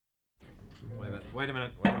Wait a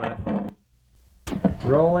minute.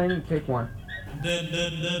 Rolling, take one. Is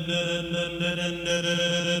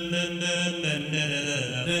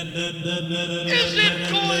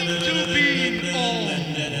it going to be all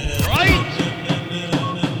right?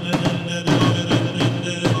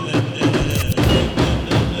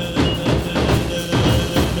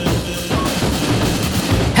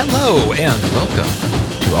 Hello and welcome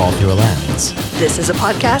to All Through a Lens. This is a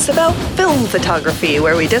podcast about film photography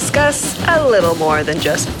where we discuss a little more than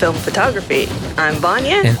just film photography. I'm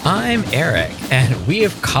Vanya. And I'm Eric, and we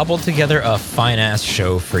have cobbled together a fine-ass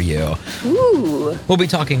show for you. Ooh. We'll be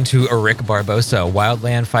talking to Rick Barbosa,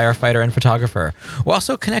 wildland firefighter and photographer. We'll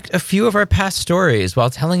also connect a few of our past stories while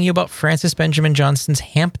telling you about Francis Benjamin Johnston's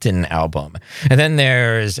Hampton album. And then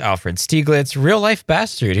there's Alfred Stieglitz, real-life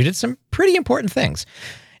bastard, who did some pretty important things.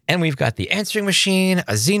 And we've got the answering machine,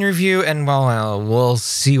 a zine review, and well, we'll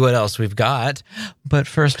see what else we've got. But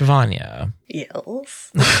first, Vanya. Yes.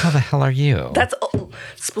 How the hell are you? That's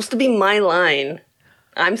supposed to be my line.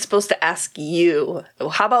 I'm supposed to ask you.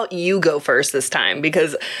 How about you go first this time?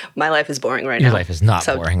 Because my life is boring right now. Your life is not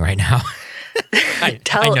boring right now. I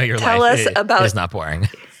know your life is not boring.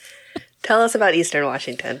 Tell us about Eastern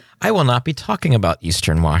Washington. I will not be talking about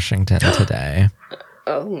Eastern Washington today.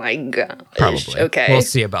 Oh my God. Probably. Okay. We'll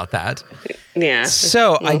see about that. Yeah.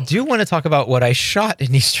 So I do want to talk about what I shot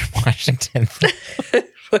in Eastern Washington.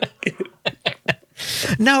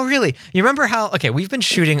 No, really. You remember how, we've been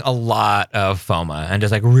shooting a lot of FOMA and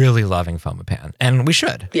just really loving FOMApan. And we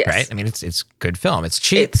should, yes. Right? I mean, it's good film. It's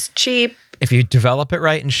cheap. It's cheap. If you develop it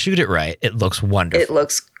right and shoot it right, it looks wonderful. It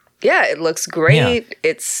looks great. Yeah.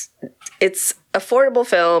 It's affordable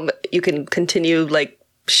film. You can continue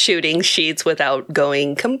shooting sheets without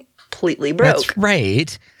going completely broke. That's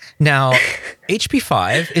right. Now,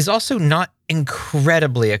 HP5 is also not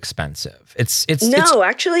incredibly expensive. It's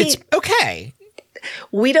okay.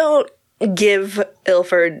 We don't give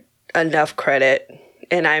Ilford enough credit,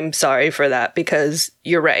 and I'm sorry for that because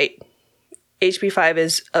you're right. HP5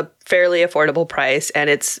 is a fairly affordable price,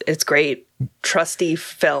 and it's great, trusty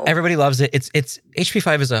film. Everybody loves it. It's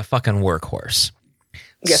HP5 is a fucking workhorse.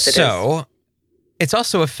 Yes, it is. So it's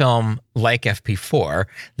also a film like FP4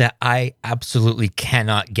 that I absolutely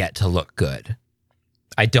cannot get to look good.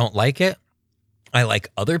 I don't like it. I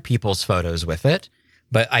like other people's photos with it,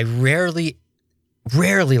 but I rarely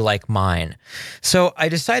like mine. So I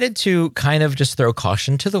decided to kind of just throw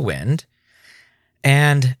caution to the wind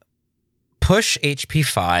and push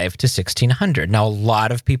HP5 to 1600. Now, a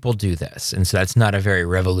lot of people do this, and so that's not a very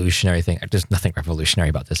revolutionary thing. There's nothing revolutionary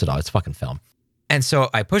about this at all. It's fucking film. And so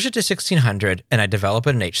I push it to 1600 and I develop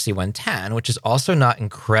an HC110, which is also not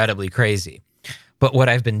incredibly crazy. But what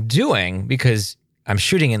I've been doing, because I'm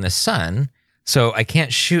shooting in the sun, so I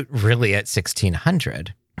can't shoot really at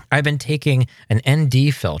 1600, I've been taking an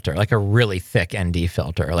ND filter, like a really thick ND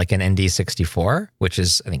filter, like an ND64, which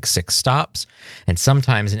is, I think, 6 stops, and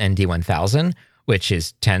sometimes an ND1000, which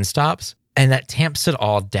is 10 stops, and that tamps it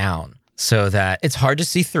all down so that it's hard to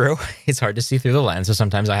see through. It's hard to see through the lens, so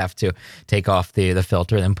sometimes I have to take off the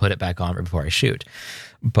filter and then put it back on before I shoot.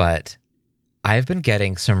 But I've been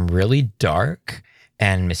getting some really dark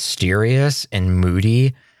and mysterious and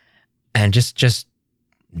moody and just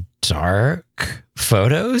dark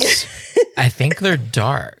photos. I think they're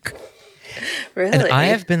dark. Really? And I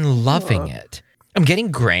have been loving it. I'm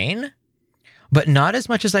getting grain, but not as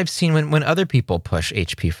much as I've seen when other people push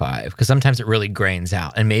HP5, because sometimes it really grains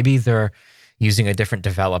out. And maybe they're using a different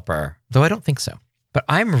developer, though I don't think so. But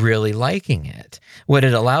I'm really liking it. What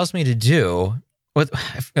it allows me to do,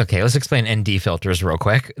 let's explain ND filters real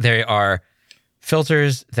quick. They are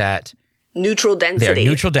filters that... Neutral density. They're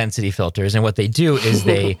neutral density filters, and what they do is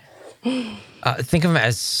they think of them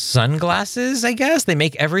as sunglasses, I guess. They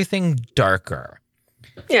make everything darker.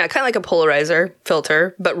 Yeah, kind of like a polarizer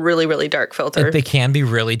filter, but really, really dark filter. They can be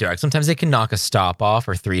really dark. Sometimes they can knock a stop off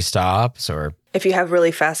or 3 stops. Or if you have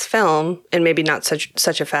really fast film and maybe not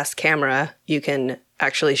such a fast camera, you can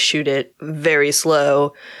actually shoot it very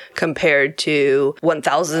slow compared to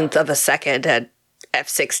 1,000th of a second at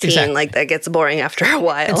f/16. Exactly. That gets boring after a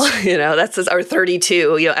while. That's our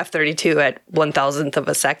 32, f/32 at 1,000th of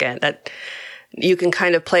a second. That you can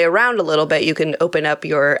kind of play around a little bit. You can open up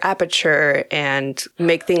your aperture and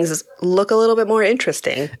make things look a little bit more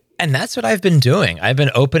interesting. And that's what I've been doing. I've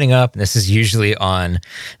been opening up, and this is usually on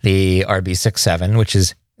the RB67, which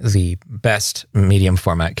is the best medium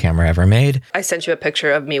format camera ever made. I sent you a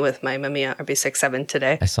picture of me with my Mamiya RB67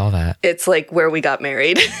 today. I saw that. It's like where we got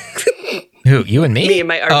married. Who, you and me? Me and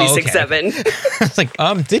my RB67. Okay. I was like,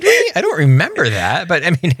 did we? I don't remember that. But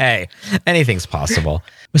I mean, hey, anything's possible.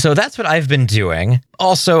 So that's what I've been doing.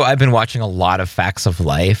 Also, I've been watching a lot of Facts of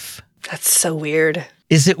Life. That's so weird.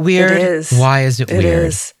 Is it weird? It is. Why is it weird? It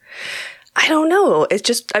is. I don't know. It's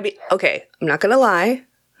just, I mean, okay, I'm not going to lie.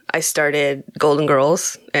 I started Golden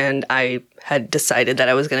Girls and I had decided that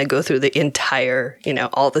I was going to go through the entire,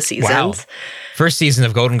 all the seasons. Wow. First season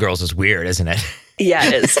of Golden Girls is weird, isn't it? Yeah,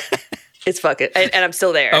 it is. It's fucking, and I'm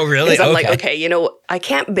still there. Oh, really? 'Cause I'm like, okay, I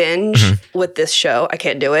can't binge with this show. I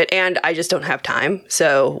can't do it. And I just don't have time.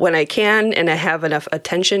 So when I can, and I have enough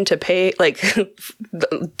attention to pay, like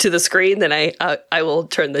to the screen, then I will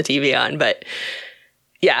turn the TV on. But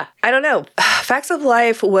yeah, I don't know. Facts of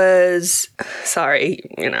Life was, sorry,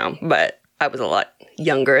 but I was a lot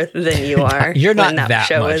younger than you are. You're not when that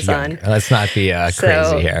show much was younger. on. Let's not be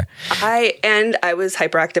crazy here. I was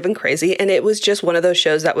hyperactive and crazy, and it was just one of those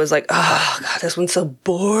shows that was like, oh god, this one's so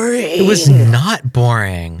boring. It was not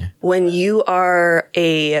boring. When you are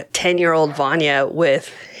a 10-year-old Vanya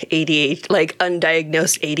with ADHD, like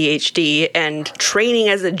undiagnosed ADHD, and training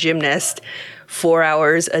as a gymnast 4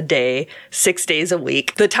 hours a day, 6 days a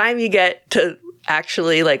week, the time you get to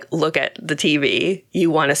actually like look at the TV, you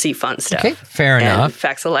want to see fun stuff. Okay, fair enough.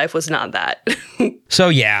 Facts of Life was not that. So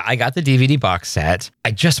yeah, I got the DVD box set. I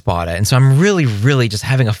just bought it. And so I'm really, really just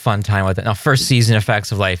having a fun time with it. Now, first season of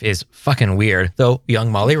Facts of Life is fucking weird, though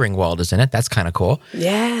young Molly Ringwald is in it. That's kind of cool.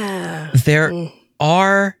 Yeah. There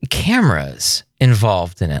are cameras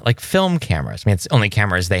involved in it, like film cameras. I mean, it's the only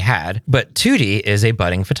cameras they had, but Tootie is a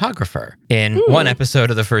budding photographer. In one episode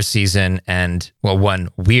of the first season and, one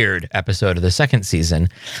weird episode of the second season,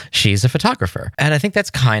 she's a photographer. And I think that's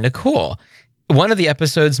kind of cool. One of the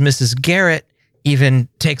episodes, Mrs. Garrett even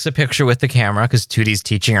takes a picture with the camera because Tootie's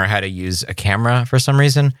teaching her how to use a camera for some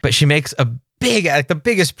reason, but she makes a big, like the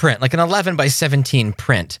biggest print, like an 11 by 17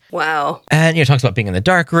 print. Wow. And talks about being in the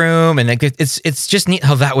dark room, and it's just neat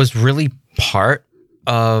how that was really part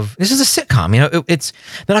of, this is a sitcom.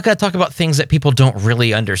 They're not going to talk about things that people don't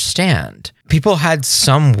really understand. People had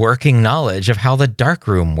some working knowledge of how the dark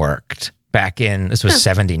room worked back in, this was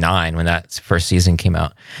 79 when that first season came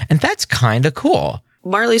out. And that's kind of cool.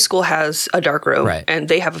 Marley School has a dark room, right, and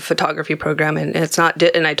they have a photography program, and it's not.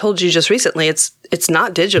 And I told you just recently, it's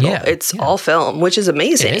not digital; it's all film, which is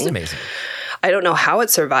amazing. It is amazing. I don't know how it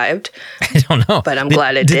survived. I don't know, but I'm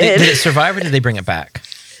glad it did. Did it survive, or did they bring it back?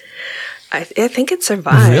 I think it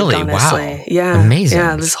survived. Really? Honestly. Wow. Yeah. Amazing.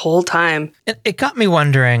 Yeah. This whole time, it got me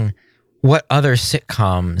wondering what other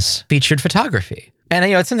sitcoms featured photography. And,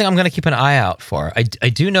 it's something I'm going to keep an eye out for. I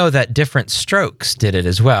do know that Different Strokes did it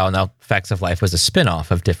as well. Now, Facts of Life was a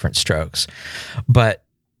spinoff of Different Strokes. But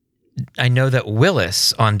I know that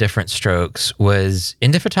Willis on Different Strokes was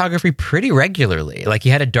into photography pretty regularly. Like, he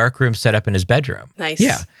had a dark room set up in his bedroom. Nice.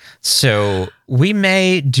 Yeah. So we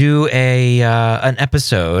may do an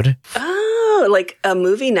episode. Like a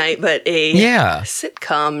movie night, but a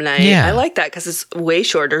sitcom night. Yeah. I like that because it's way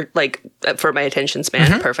shorter, like for my attention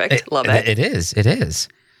span. Perfect. Love it. It is.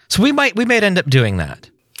 So we might end up doing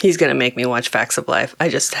that. He's going to make me watch Facts of Life. I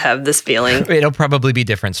just have this feeling. It'll probably be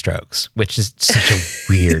Different Strokes, which is such a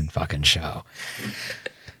weird fucking show.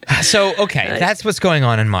 So, okay, that's what's going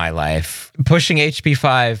on in my life. Pushing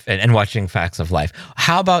HP5 and watching Facts of Life.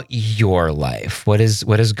 How about your life? What is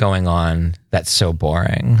going on that's so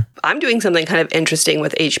boring? I'm doing something kind of interesting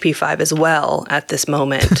with HP5 as well at this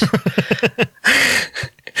moment.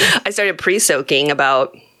 I started pre-soaking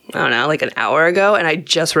about, I don't know, like an hour ago, and I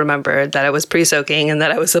just remembered that I was pre-soaking and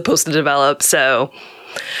that I was supposed to develop. So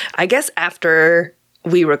I guess after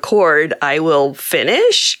we record, I will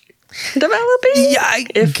finish developing. Yeah, I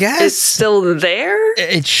guess it's still there.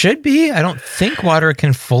 It should be. I don't think water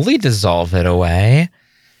can fully dissolve it away.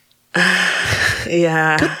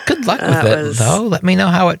 Yeah. Good luck with it, though. Let me know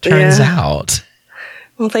how it turns out.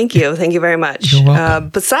 Well, thank you. Thank you very much. You're welcome.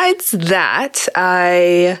 Besides that,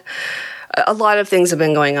 a lot of things have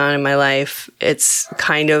been going on in my life. It's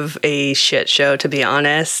kind of a shit show, to be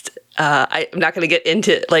honest. I'm not going to get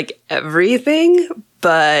into like everything,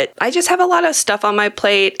 but I just have a lot of stuff on my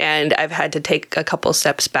plate, and I've had to take a couple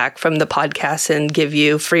steps back from the podcast and give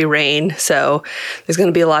you free reign. So there's going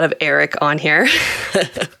to be a lot of Eric on here.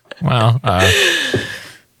 Well,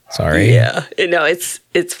 sorry. Yeah, no, it's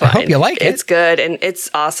fine. I hope you like it. It's good, and it's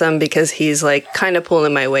awesome because he's like kind of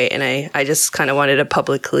pulling my weight, and I just kind of wanted to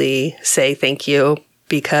publicly say thank you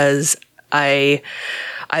because I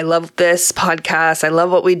love this podcast. I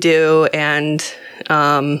love what we do, and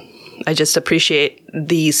I just appreciate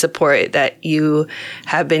the support that you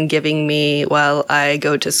have been giving me while I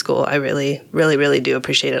go to school. I really, really, really do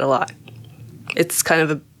appreciate it a lot. It's kind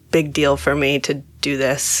of big deal for me to do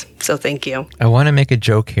this. So thank you. I want to make a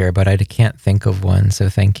joke here, but I can't think of one. So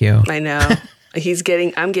thank you. I know.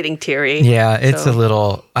 I'm getting teary. Yeah, it's so. a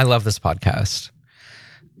little, I love this podcast.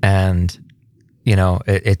 And, you know,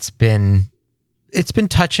 it's been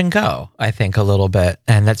touch and go, I think, a little bit.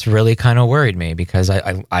 And that's really kind of worried me because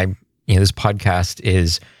I you know, this podcast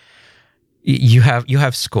is, you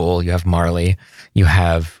have school, you have Marley, you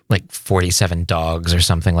have like 47 dogs or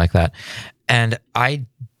something like that. And I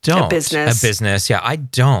don't. A business. Yeah, I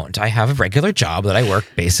don't. I have a regular job that I work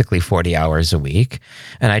basically 40 hours a week,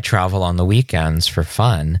 and I travel on the weekends for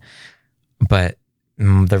fun. But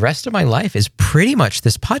the rest of my life is pretty much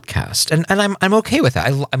this podcast, and I'm okay with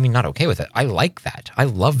it. I mean, not okay with it. I like that. I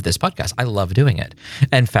love this podcast. I love doing it.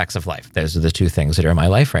 And Facts of Life. Those are the two things that are in my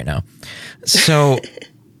life right now. So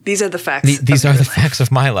these are the facts. These are the facts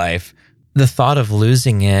of my life. The thought of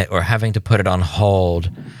losing it or having to put it on hold,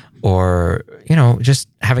 or, you know, just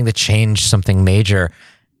having to change something major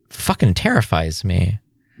fucking terrifies me.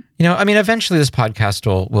 You know, I mean, eventually this podcast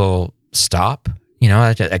will stop, you know,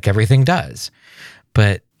 like everything does.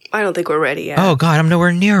 But I don't think we're ready yet. Oh God, I'm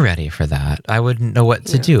nowhere near ready for that. I wouldn't know what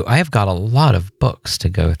to do. I have got a lot of books to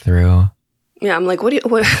go through. Yeah, I'm like,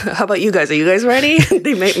 how about you guys? Are you guys ready?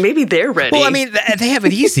 Maybe they're ready. Well, I mean, they have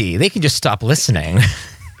it easy. They can just stop listening.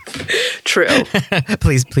 True.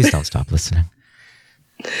 Please don't stop listening.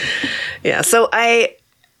 Yeah. So I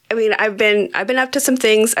mean, I've been up to some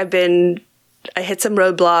things. I hit some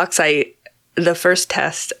roadblocks. The first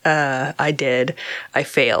test I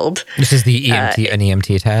failed. This is the an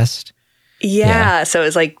EMT test. Yeah. So it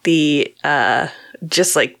was like the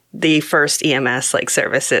just like the first EMS like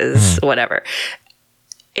services, whatever.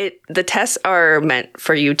 The tests are meant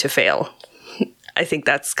for you to fail. I think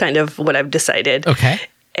that's kind of what I've decided. Okay.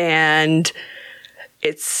 And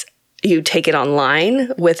you take it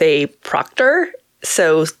online with a proctor.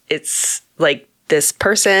 So it's like this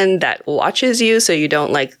person that watches you so you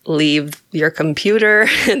don't like leave your computer,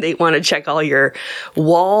 and they want to check all your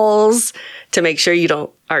walls to make sure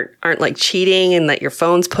you aren't like cheating, and that your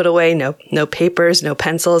phone's put away, no papers, no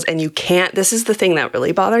pencils, and you can't, this is the thing that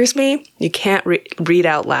really bothers me, you can't read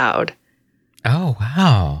out loud. Oh,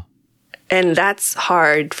 wow. And that's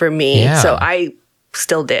hard for me. Yeah. So I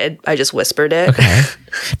still did. I just whispered it. Okay.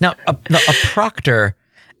 Now, a proctor,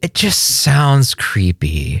 it just sounds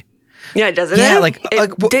creepy. Yeah, doesn't Yeah, it?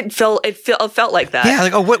 it felt like that. Yeah,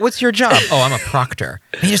 like, oh, what's your job? Oh, I'm a proctor.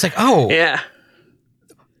 And you're just like, oh, Yeah.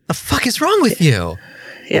 the fuck is wrong with you?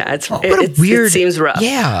 Yeah, Weird. it seems rough.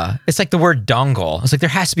 Yeah, it's like the word dongle. It's like there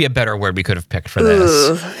has to be a better word we could have picked for this.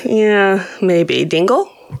 Ooh, yeah, maybe.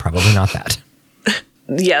 Dingle? Probably not that.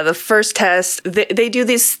 Yeah, the first test, they do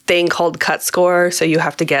this thing called cut score. So you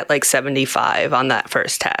have to get like 75 on that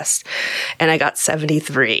first test. And I got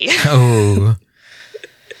 73. Oh.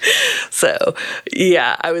 So,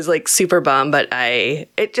 yeah, I was like super bummed, but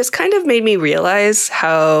it just kind of made me realize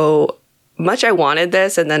how much I wanted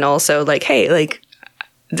this. And then also like, hey, like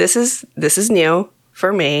this is new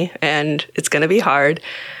for me, and it's going to be hard,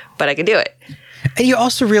 but I can do it. And you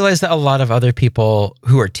also realize that a lot of other people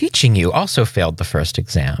who are teaching you also failed the first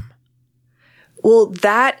exam. Well,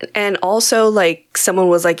 that, and also like someone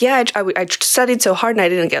was like, yeah, I studied so hard and I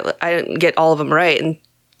didn't get all of them right. And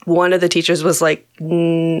one of the teachers was like,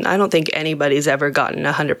 I don't think anybody's ever gotten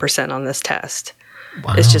 100% on this test.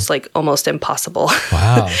 Wow. It's just like almost impossible.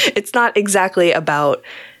 Wow. It's not exactly about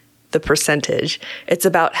the percentage. It's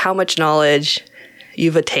about how much knowledge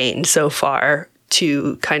you've attained so far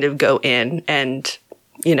to kind of go in and,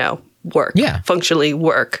 you know, work, functionally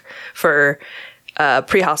work for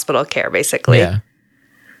pre-hospital care, basically. Yeah.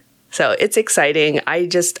 So it's exciting.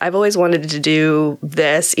 I've always wanted to do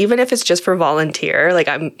this, even if it's just for volunteer. Like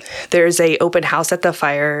there's a open house at the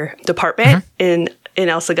fire department in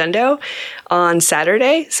El Segundo on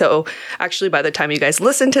Saturday. So actually, by the time you guys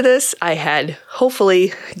listen to this, I had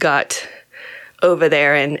hopefully got over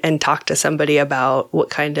there and talk to somebody about what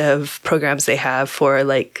kind of programs they have for,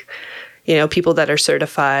 like, you know, people that are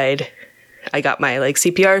certified. I got my like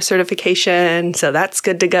CPR certification, so that's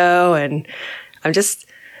good to go. And I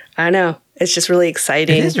don't know, it's just really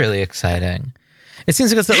exciting. It is really exciting. It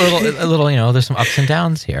seems like it's a little, you know, there's some ups and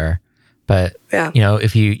downs here, but you know,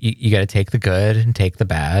 if you got to take the good and take the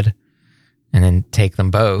bad, and then take them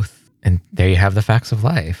both, and there you have the facts of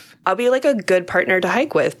life. I'll be like a good partner to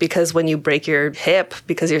hike with, because when you break your hip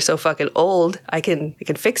because you're so fucking old, I can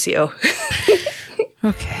fix you.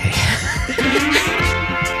 Okay.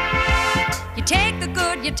 You take the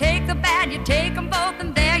good, you take the bad, you take them both,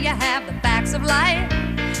 and there you have the facts of life.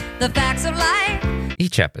 The facts of life.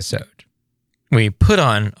 Each episode, we put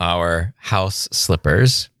on our house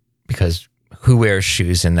slippers, because who wears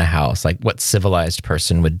shoes in the house? Like, what civilized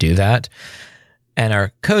person would do that? And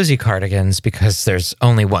our cozy cardigans, because there's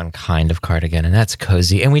only one kind of cardigan, and that's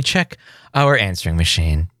cozy. And we check our answering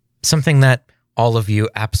machine, something that all of you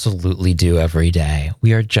absolutely do every day.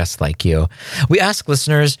 We are just like you. We ask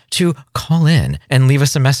listeners to call in and leave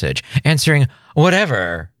us a message answering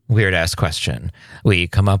whatever weird-ass question we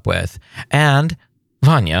come up with. And,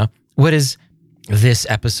 Vanya, what is this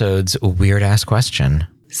episode's weird-ass question?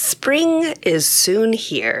 Spring is soon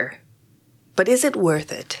here, but is it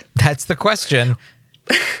worth it? That's the question.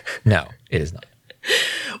 No, it is not.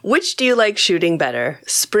 Which do you like shooting better,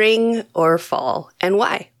 spring or fall, and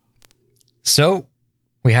why? So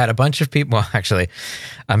we had a bunch of people. Well, actually,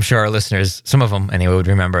 I'm sure our listeners, some of them anyway, would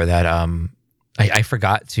remember that I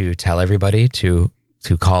forgot to tell everybody to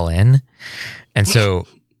call in. And so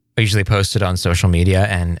I usually post it on social media,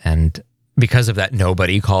 and because of that,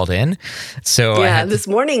 nobody called in. So yeah, this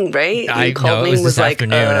morning, right? I know, it was this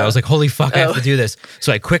afternoon. I was like, holy fuck, I have to do this.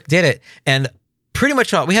 So I quick did it. And pretty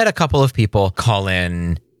much we had a couple of people call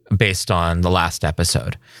in based on the last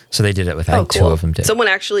episode. So they did it with, I think, cool. 2 of them did. Someone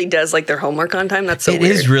actually does like their homework on time. That's so weird.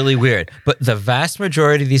 It is really weird. But the vast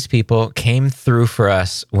majority of these people came through for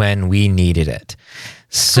us when we needed it.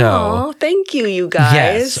 So thank you, you guys.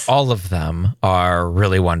 Yes, all of them are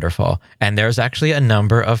really wonderful. And there's actually a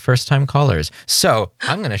number of first-time callers. So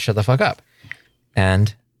I'm going to shut the fuck up.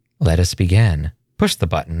 And let us begin. Push the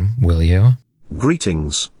button, will you?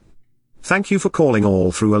 Greetings. Thank you for calling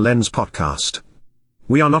All Through a Lens podcast.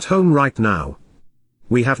 We are not home right now.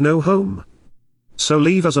 We have no home. So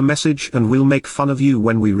leave us a message and we'll make fun of you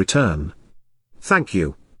when we return. Thank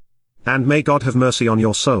you. And may God have mercy on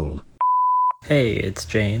your soul. Hey, it's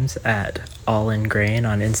James at All In Grain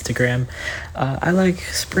on Instagram. I like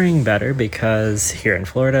spring better because here in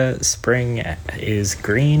Florida, spring is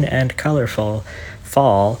green and colorful.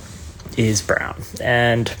 Fall is brown.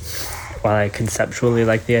 And while I conceptually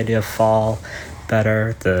like the idea of fall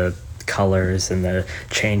better, the colors and the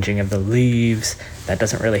changing of the leaves, that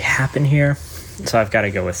doesn't really happen here. So I've got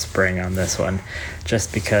to go with spring on this one,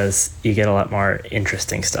 just because you get a lot more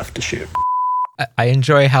interesting stuff to shoot. I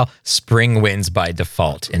enjoy how spring wins by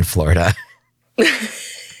default in Florida.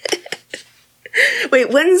 Wait,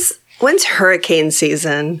 when's hurricane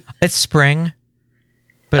season? It's spring,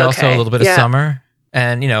 but also a little bit of summer.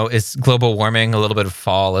 And, it's global warming, a little bit of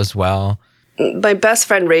fall as well. My best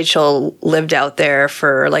friend Rachel lived out there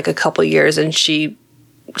for like a couple years, and she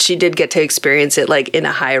did get to experience it like in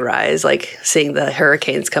a high rise, like seeing the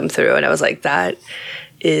hurricanes come through. And I was like, that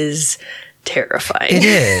is terrifying. It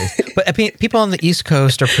is. But I mean, people on the East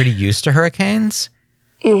Coast are pretty used to hurricanes.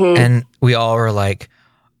 Mm-hmm. And we all were like,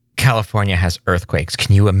 California has earthquakes.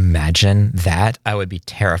 Can you imagine that? I would be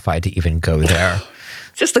terrified to even go there.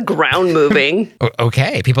 Just the ground moving.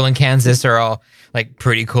 Okay. People in Kansas are all like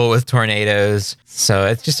pretty cool with tornadoes. So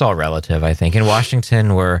it's just all relative, I think. In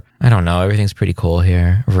Washington, I don't know, everything's pretty cool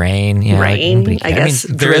here. Rain. Yeah, rain, I guess.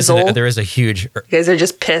 There is a huge... You guys are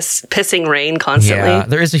just pissing rain constantly. Yeah,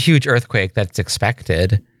 there is a huge earthquake that's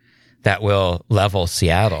expected that will level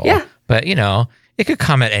Seattle. Yeah. But, it could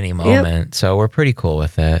come at any moment. Yep. So we're pretty cool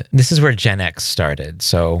with it. This is where Gen X started.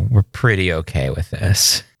 So we're pretty okay with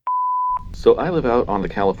this. So I live out on the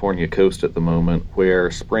California coast at the moment, where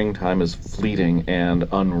springtime is fleeting and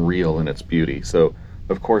unreal in its beauty. So,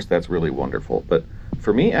 of course, that's really wonderful. But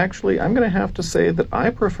for me, actually, I'm going to have to say that I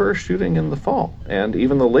prefer shooting in the fall and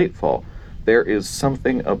even the late fall. There is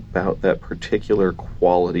something about that particular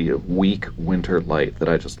quality of weak winter light that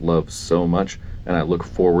I just love so much, and I look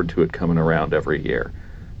forward to it coming around every year.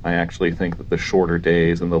 I actually think that the shorter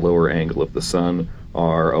days and the lower angle of the sun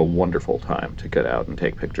are a wonderful time to get out and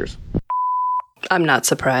take pictures. I'm not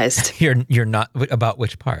surprised. You're not about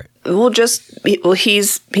which part? Well,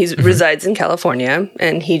 he's resides in California,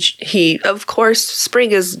 and he of course,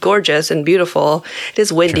 spring is gorgeous and beautiful. It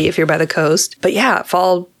is windy if you're by the coast, but yeah,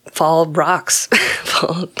 fall rocks.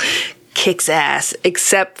 Fall kicks ass,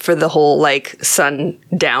 except for the whole like sun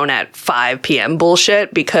down at 5 p.m.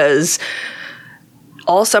 bullshit, because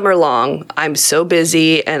all summer long, I'm so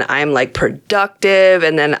busy and I'm like productive.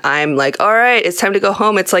 And then I'm like, all right, it's time to go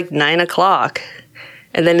home. It's like 9 o'clock.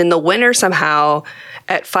 And then in the winter, somehow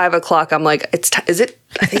at 5 o'clock, I'm like, I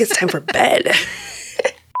think it's time for bed.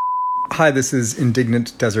 Hi, this is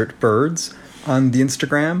Indignant Desert Birds on the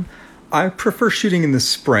Instagram. I prefer shooting in the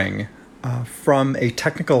spring. From a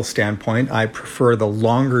technical standpoint, I prefer the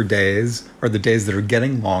longer days, or the days that are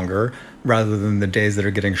getting longer, rather than the days that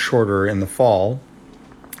are getting shorter in the fall.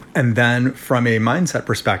 And then from a mindset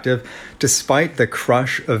perspective, despite the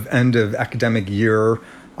crush of end of academic year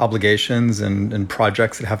obligations and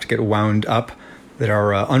projects that have to get wound up that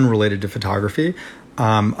are unrelated to photography.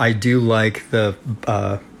 I do like the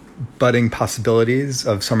budding possibilities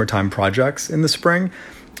of summertime projects in the spring,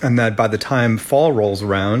 and that by the time fall rolls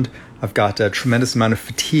around, I've got a tremendous amount of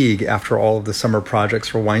fatigue after all of the summer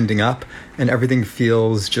projects are winding up, and everything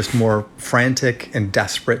feels just more frantic and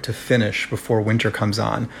desperate to finish before winter comes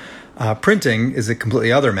on. Printing is a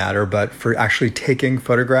completely other matter, but for actually taking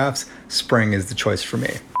photographs, spring is the choice for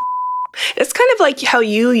me. It's kind of like how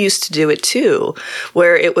you used to do it too,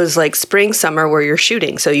 where it was like spring, summer, where you're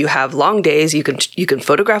shooting. So you have long days, you can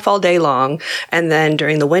photograph all day long, and then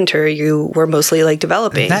during the winter you were mostly like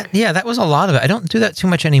developing. That was a lot of it. I don't do that too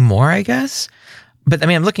much anymore, I guess. But I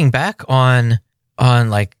mean, I'm looking back on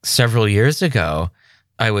like several years ago,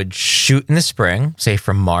 I would shoot in the spring, say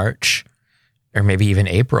from March or maybe even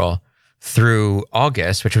April through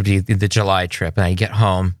August, which would be the July trip, and I'd get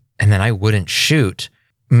home and then I wouldn't shoot.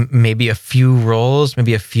 Maybe a few rolls,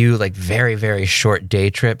 maybe a few like very, very short day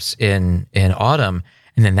trips in autumn.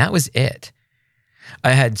 And then that was it.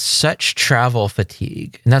 I had such travel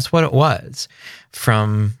fatigue, and that's what it was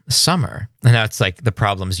from summer. And that's like the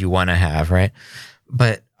problems you want to have, right?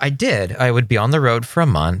 But I would be on the road for a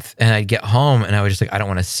month and I'd get home and I was just like, I don't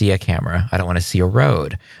want to see a camera. I don't want to see a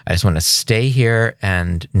road. I just want to stay here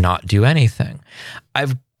and not do anything.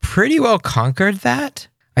 I've pretty well conquered that.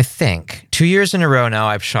 I think 2 years in a row now,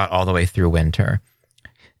 I've shot all the way through winter.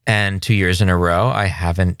 And 2 years in a row, I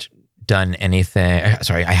haven't done anything.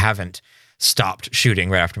 Sorry, I haven't stopped shooting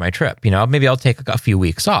right after my trip. You know, maybe I'll take a few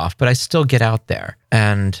weeks off, but I still get out there.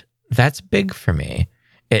 And that's big for me.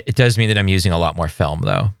 It does mean that I'm using a lot more film,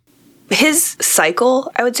 though. His cycle,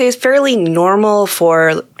 I would say, is fairly normal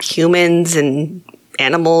for humans and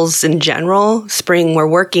animals in general. Spring,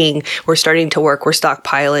 we're starting to work, we're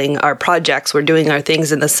stockpiling our projects, we're doing our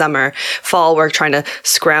things in the summer. Fall, we're trying to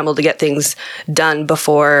scramble to get things done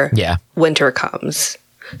before winter comes.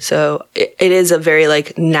 So it is a very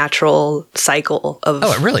like natural cycle of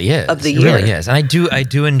it really is. Of the year. It really is. And I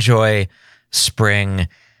do enjoy spring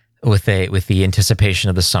with the anticipation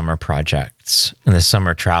of the summer projects and the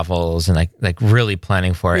summer travels and like really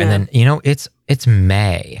planning for it. Yeah. And then, you know, it's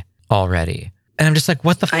May already. And I'm just like,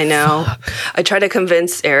 what the fuck? I know. I try to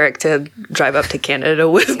convince Eric to drive up to Canada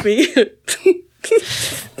with me.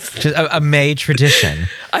 Just a May tradition.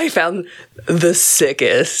 I found the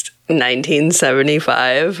sickest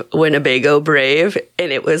 1975 Winnebago Brave,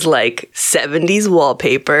 and it was like 70s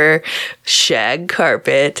wallpaper, shag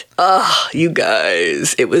carpet. Oh, you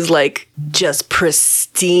guys. It was like just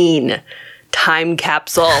pristine time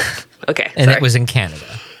capsule. Okay. And it was in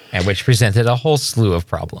Canada, and which presented a whole slew of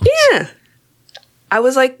problems. Yeah. I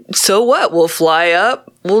was like, so what? We'll fly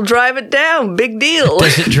up. We'll drive it down. Big deal.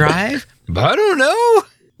 Does it drive? I don't know.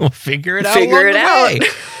 We'll figure it out.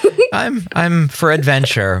 I'm for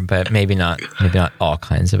adventure, but maybe not all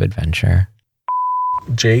kinds of adventure.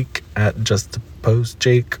 Jake at Just to Post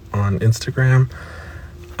Jake on Instagram.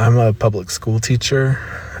 I'm a public school teacher,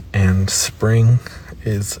 and spring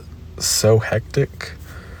is so hectic.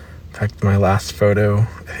 In fact, my last photo,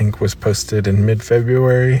 I think, was posted in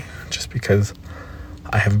mid-February, just because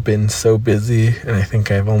I have been so busy, and I think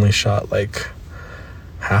I've only shot like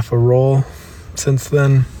half a roll since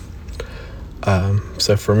then.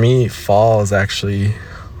 So for me, fall is actually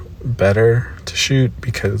better to shoot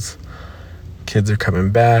because kids are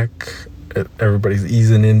coming back, everybody's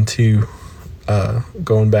easing into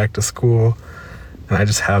going back to school, and I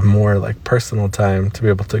just have more like personal time to be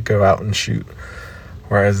able to go out and shoot.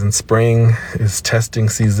 Whereas in spring is testing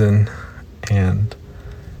season, and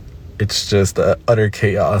it's just utter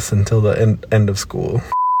chaos until the end of school.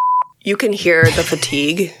 You can hear the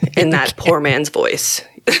fatigue in that poor man's voice.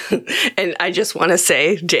 And I just want to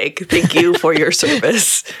say, Jake, thank you for your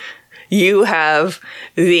service. You have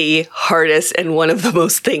the hardest and one of the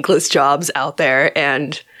most thankless jobs out there,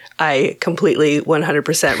 and I completely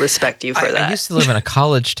 100% respect you for that. I used to live in a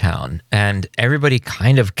college town, and everybody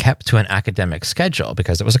kind of kept to an academic schedule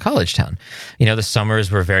because it was a college town. You know, the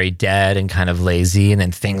summers were very dead and kind of lazy, and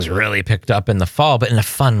then things really picked up in the fall, but in a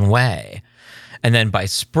fun way. And then by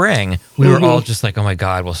spring, we were all just like, oh my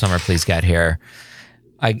God, will summer please get here?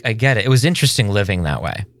 I get it. It was interesting living that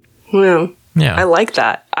way. Yeah. I like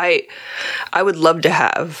that. I would love to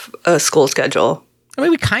have a school schedule. I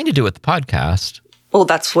mean, we kind of do with the podcast. Well,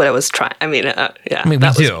 that's what I was trying. I mean, yeah. I mean,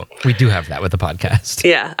 we do have that with the podcast.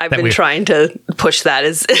 Yeah, I've been trying to push that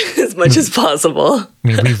as much as possible. I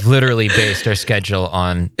mean, we've literally based our schedule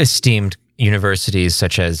on esteemed universities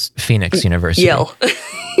such as Phoenix University. Yale.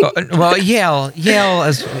 Well, Yale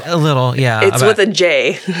is a little, yeah. It's with a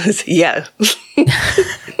J. Yeah.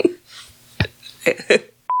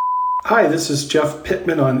 Hi, this is Jeff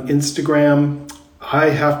Pittman on Instagram.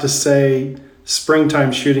 I have to say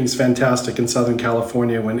springtime shooting's fantastic in Southern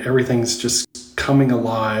California when everything's just coming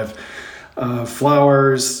alive.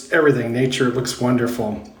 Flowers, everything, nature, it looks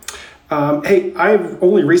wonderful. Hey, I've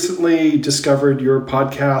only recently discovered your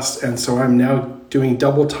podcast, and so I'm now doing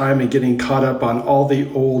double time and getting caught up on all the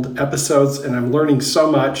old episodes, and I'm learning so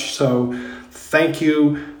much. So thank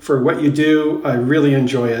you for what you do. I really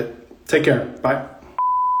enjoy it. Take care. Bye.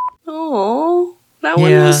 Oh, that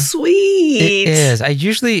one was sweet. It is.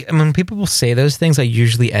 When people will say those things, I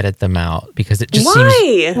usually edit them out because it just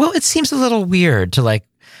Why? it seems a little weird to like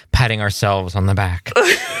patting ourselves on the back.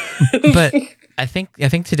 But I think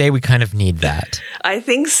today we kind of need that. I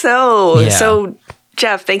think so. Yeah. So,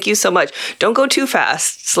 Jeff, thank you so much. Don't go too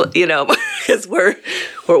fast, because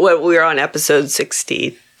we're on episode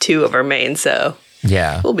 62 of our main, so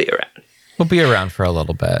yeah, we'll be around. We'll be around for a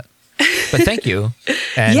little bit. But thank you.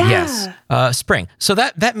 And yes, spring. So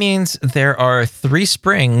that means there are 3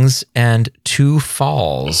 springs and 2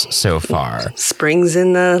 falls so far. Spring's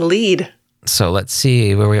in the lead. So let's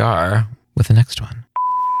see where we are with the next one.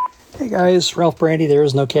 Hey guys, Ralph Brandy. There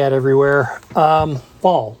is no cat everywhere.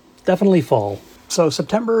 Fall. Definitely fall. So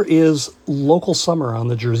September is local summer on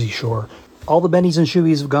the Jersey Shore. All the Bennies and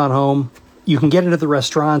Shoebies have gone home. You can get into the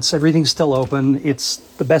restaurants. Everything's still open. It's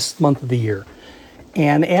the best month of the year.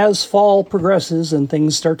 And as fall progresses and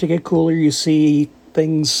things start to get cooler, you see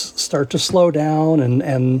things start to slow down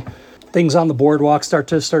and things on the boardwalk start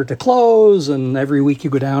to close. And every week you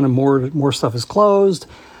go down and more stuff is closed,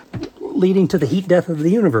 leading to the heat death of the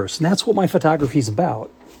universe. And that's what my photography is about.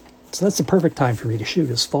 So that's the perfect time for me to shoot,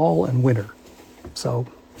 is fall and winter. So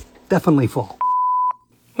definitely fall.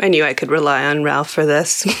 I knew I could rely on Ralph for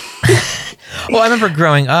this. Well, I remember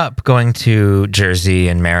growing up going to Jersey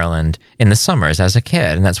and Maryland in the summers as a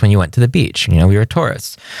kid, and that's when you went to the beach. We were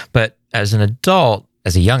tourists. But as an adult,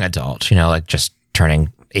 as a young adult, like just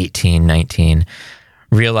turning 18, 19,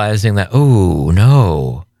 realizing that, oh,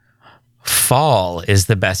 no, fall is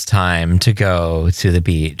the best time to go to the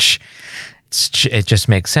beach. It just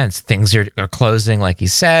makes sense. Things are closing, like you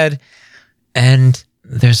said, and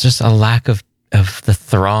there's just a lack of the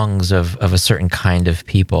throngs of a certain kind of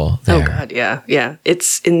people there. Oh, God, yeah. Yeah.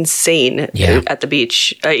 It's insane at the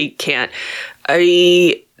beach. I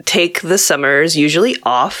take the summers usually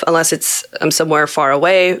off unless I'm somewhere far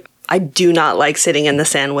away. I do not like sitting in the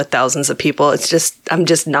sand with thousands of people. I'm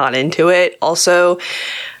just not into it. Also,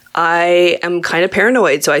 I am kind of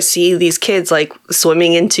paranoid. So I see these kids like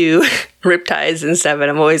swimming into riptides and stuff,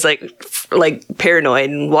 and I'm always like paranoid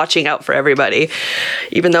and watching out for everybody,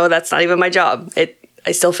 even though that's not even my job.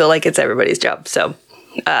 I still feel like it's everybody's job. So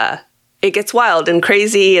it gets wild and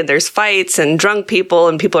crazy, and there's fights and drunk people,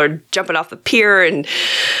 and people are jumping off the pier, and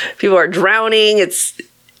people are drowning.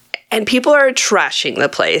 And people are trashing the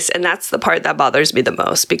place, and that's the part that bothers me the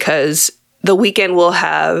most, because the weekend will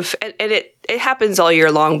have, and it happens all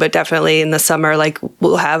year long, but definitely in the summer, like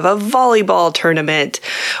we'll have a volleyball tournament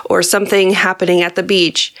or something happening at the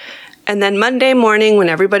beach. And then Monday morning when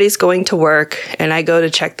everybody's going to work and I go to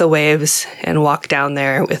check the waves and walk down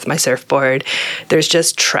there with my surfboard, there's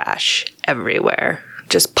just trash everywhere,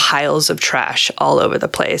 just piles of trash all over the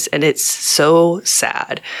place. And it's so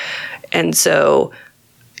sad. And so,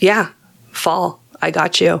 yeah, fall, I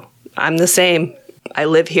got you. I'm the same. I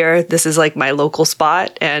live here. This is like my local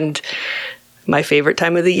spot. And my favorite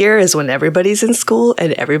time of the year is when everybody's in school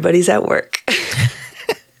and everybody's at work.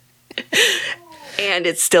 And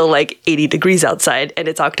it's still like 80 degrees outside and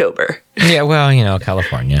it's October. Yeah, well,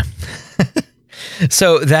 California.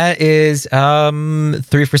 So that is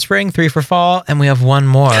 3 for spring, 3 for fall, and we have one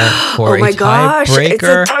more for oh my gosh,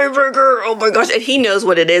 tiebreaker. It's a tiebreaker. Oh my gosh. And he knows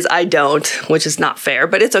what it is. I don't, which is not fair,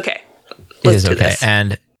 but it's okay. Let's do this.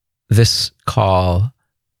 And this call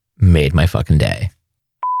made my fucking day.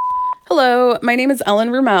 Hello, my name is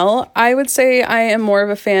Ellen Rummel. I would say I am more of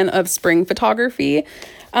a fan of spring photography.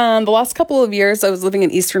 The last couple of years, I was living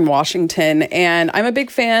in Eastern Washington, and I'm a big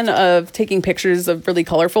fan of taking pictures of really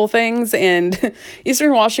colorful things, and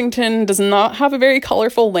Eastern Washington does not have a very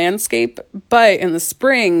colorful landscape, but in the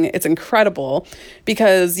spring, it's incredible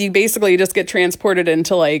because you basically just get transported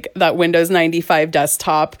into like that Windows 95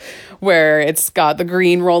 desktop where it's got the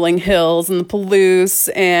green rolling hills and the Palouse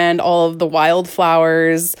and all of the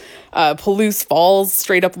wildflowers. Palouse Falls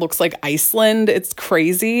straight up looks like Iceland. It's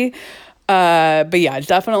crazy. But yeah,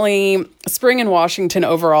 definitely spring in Washington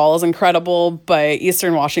overall is incredible, but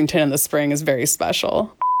Eastern Washington in the spring is very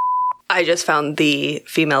special. I just found the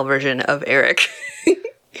female version of Eric.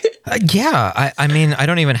 Yeah, I mean, I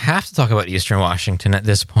don't even have to talk about Eastern Washington at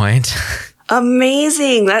this point.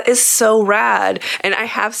 Amazing. That is so rad. And I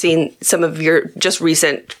have seen some of your just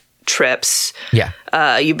recent trips. Yeah.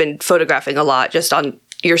 You've been photographing a lot just on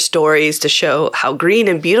your stories to show how green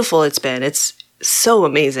and beautiful it's been. It's so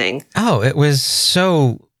amazing. Oh, it was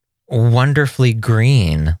so wonderfully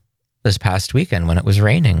green this past weekend when it was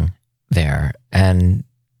raining there. And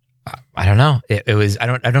I don't know. It was, I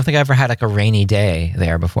don't think I ever had like a rainy day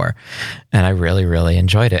there before. And I really, really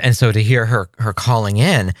enjoyed it. And so to hear her calling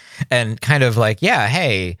in and kind of like, yeah,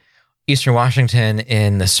 hey, Eastern Washington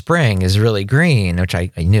in the spring is really green, which I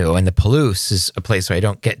knew. And the Palouse is a place where I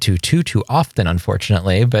don't get to too often,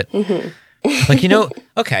 unfortunately. But like,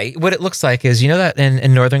 okay, what it looks like is, that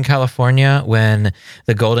in Northern California, when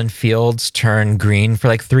the golden fields turn green for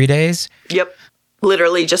like 3 days? Yep.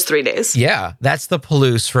 Literally just 3 days. Yeah. That's the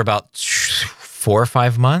Palouse for about 4 or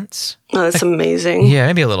 5 months. Oh, that's amazing. Yeah,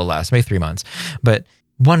 maybe a little less, maybe 3 months. But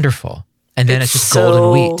wonderful. And then it's just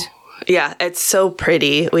golden wheat. Yeah, it's so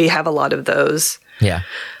pretty. We have a lot of those. Yeah.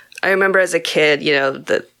 I remember as a kid,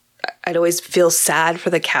 I'd always feel sad for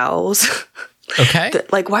the cows. Okay.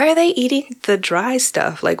 Like, why are they eating the dry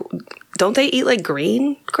stuff? Like, don't they eat like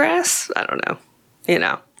green grass? I don't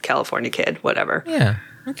know. California kid, whatever. Yeah.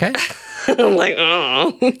 Okay. I'm like,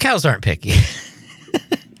 oh. Cows aren't picky.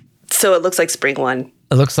 So it looks like spring one.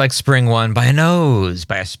 It looks like spring one by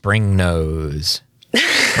a spring nose.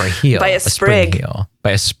 Or a heel. By a sprig. Spring heel.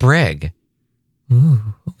 By a sprig. Ooh,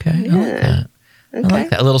 okay. Yeah. I like that. Okay. I like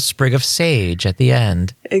that. A little sprig of sage at the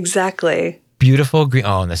end. Exactly. Beautiful green.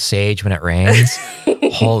 Oh, and the sage when it rains.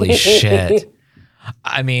 Holy shit.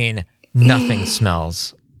 I mean, nothing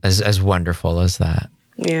smells as wonderful as that.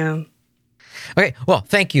 Yeah. Okay. Well,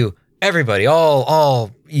 thank you, everybody.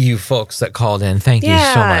 All you folks that called in. Thank you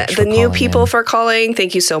so much. The new people for calling.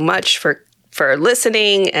 Thank you so much for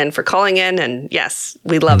listening and for calling in. And yes,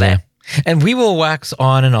 we love it. And we will wax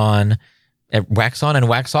on and wax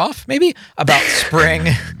off, maybe, about spring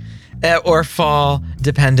or fall,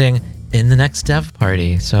 depending, in the next dev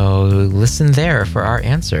party. So listen there for our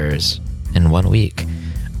answers in 1 week.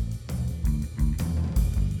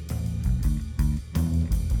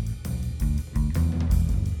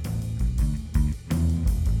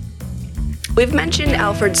 We've mentioned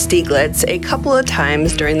Alfred Stieglitz a couple of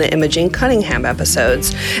times during the Imogen Cunningham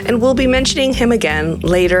episodes, and we'll be mentioning him again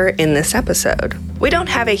later in this episode. We don't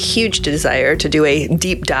have a huge desire to do a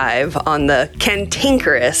deep dive on the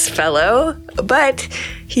cantankerous fellow, but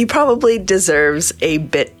he probably deserves a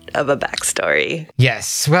bit of a backstory.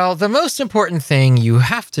 Yes. Well, the most important thing you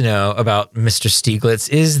have to know about Mr. Stieglitz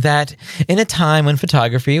is that in a time when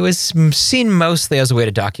photography was seen mostly as a way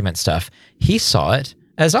to document stuff, he saw it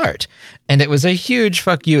as art. And it was a huge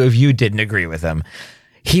fuck you if you didn't agree with him.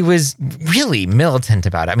 He was really militant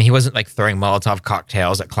about it. I mean, he wasn't like throwing Molotov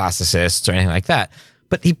cocktails at classicists or anything like that,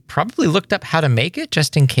 but he probably looked up how to make it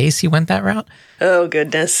just in case he went that route. Oh,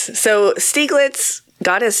 goodness. So Stieglitz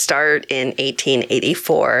got his start in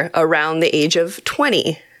 1884, around the age of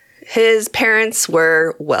 20. His parents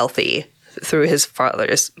were wealthy through his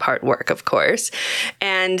father's hard work, of course,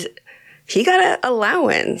 and he got an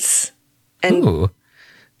allowance. And Ooh.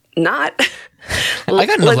 Not. I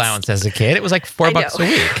got an allowance as a kid. It was like $4 a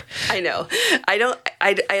week. I know.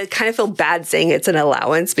 I kind of feel bad saying it's an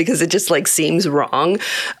allowance because it just like seems wrong.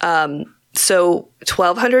 So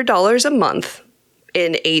 $1,200 a month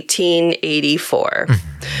in 1884,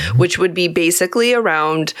 which would be basically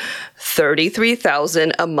around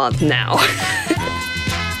 $33,000 a month now.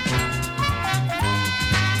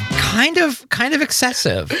 Kind of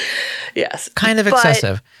excessive. Yes. Kind of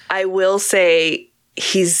excessive. But I will say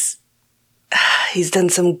he's done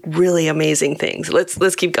some really amazing things.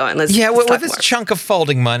 Let's keep going. Let's with talk this more. chunk of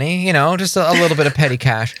folding money, just a little bit of petty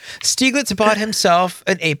cash. Stieglitz bought himself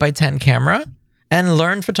an 8x10 camera and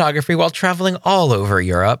learned photography while traveling all over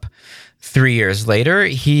Europe. 3 years later,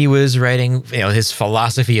 he was writing, his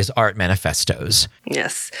philosophy is art manifestos.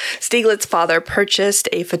 Yes. Stieglitz's father purchased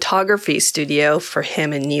a photography studio for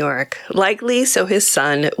him in New York, likely so his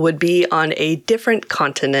son would be on a different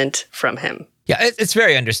continent from him. Yeah, it's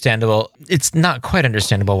very understandable. It's not quite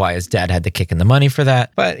understandable why his dad had to kick in the money for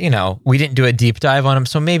that. But, we didn't do a deep dive on him,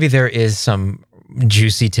 so maybe there is some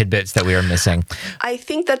juicy tidbits that we are missing. I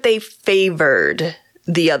think that they favored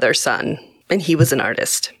the other son, and he was an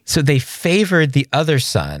artist. So they favored the other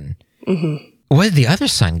son. Mm-hmm. What did the other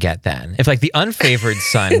son get then? If like the unfavored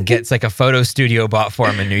son gets like a photo studio bought for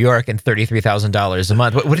him in New York and $33,000 a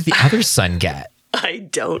month, what did the other son get? I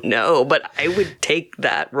don't know, but I would take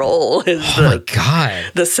that role as my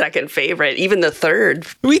God. The second favorite, even the third.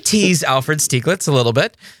 We tease Alfred Stieglitz a little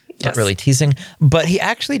bit. Not really teasing, but he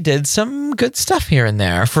actually did some good stuff here and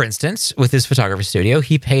there. For instance, with his photography studio,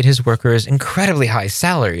 he paid his workers incredibly high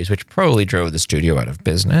salaries, which probably drove the studio out of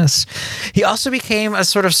business. He also became a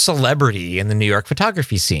sort of celebrity in the New York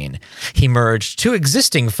photography scene. He merged two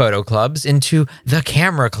existing photo clubs into the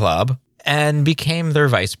Camera Club and became their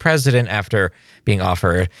vice president after being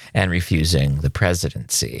offered and refusing the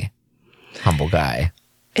presidency. Humble guy.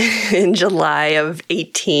 In July of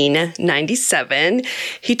 1897,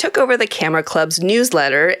 he took over the Camera Club's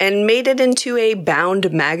newsletter and made it into a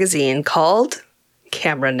bound magazine called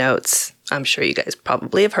Camera Notes. I'm sure you guys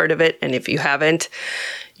probably have heard of it, and if you haven't,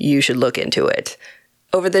 you should look into it.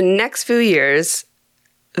 Over the next few years,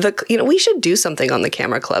 we should do something on the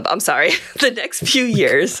Camera Club. I'm sorry. The next few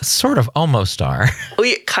years. Sort of almost are.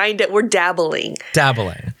 We're dabbling.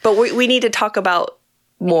 Dabbling. But we need to talk about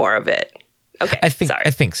more of it. Okay, I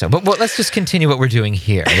think so. But let's just continue what we're doing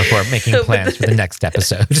here before making plans for the next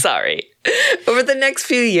episode. Sorry. Over the next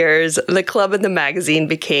few years, the club and the magazine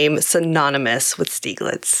became synonymous with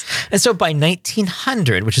Stieglitz. And so by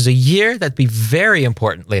 1900, which is a year that'd be very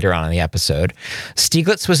important later on in the episode,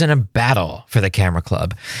 Stieglitz was in a battle for the Camera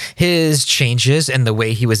Club. His changes and the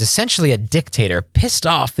way he was essentially a dictator pissed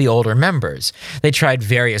off the older members. They tried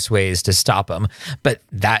various ways to stop him, but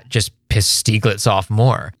that just pissed Stieglitz off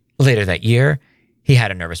more. Later that year, he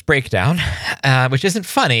had a nervous breakdown, which isn't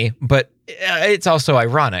funny, but it's also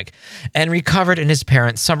ironic, and recovered in his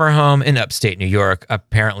parents' summer home in upstate New York,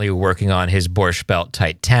 apparently working on his Borscht Belt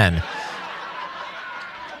Type 10.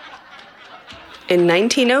 In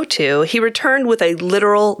 1902, he returned with a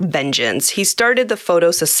literal vengeance. He started the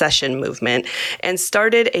photo secession movement and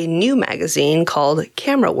started a new magazine called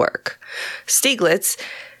Camera Work. Stieglitz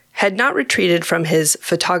had not retreated from his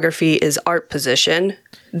photography is art position.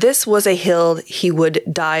 This was a hill he would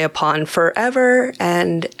die upon forever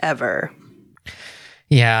and ever.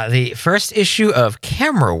 Yeah, the first issue of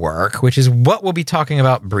Camera Work, which is what we'll be talking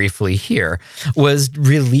about briefly here, was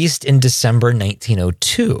released in December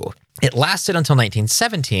 1902. It lasted until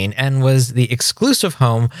 1917 and was the exclusive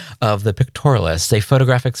home of the Pictorialists, a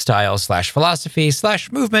photographic style /philosophy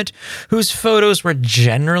 /movement whose photos were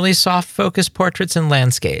generally soft-focus portraits and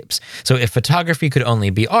landscapes. So if photography could only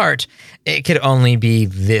be art, it could only be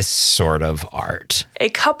this sort of art. A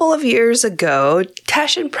couple of years ago,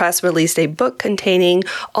 Taschen Press released a book containing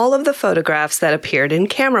all of the photographs that appeared in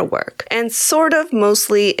Camera Work, and sort of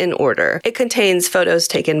mostly in order. It contains photos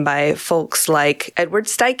taken by folks like Edward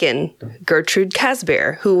Steichen, Gertrude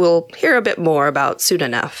Casbeer, who we'll hear a bit more about soon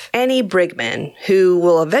enough, Annie Brigman, who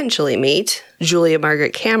we'll eventually meet, Julia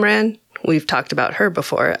Margaret Cameron, we've talked about her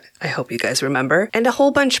before, I hope you guys remember, and a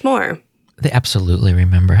whole bunch more. They absolutely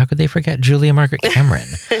remember. How could they forget Julia Margaret Cameron?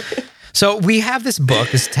 So we have this book,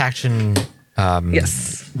 this Taschen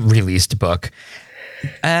released book,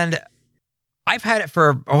 and I've had it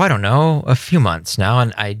for, a few months now,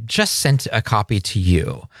 and I just sent a copy to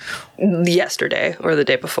you. Yesterday, or the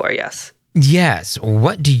day before, yes. Yes.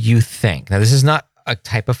 What do you think? Now, this is not a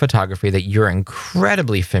type of photography that you're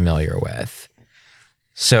incredibly familiar with.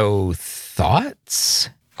 So, thoughts?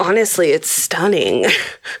 Honestly, it's stunning.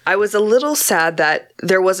 I was a little sad that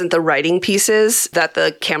there wasn't the writing pieces that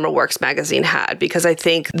the Camera Works magazine had, because I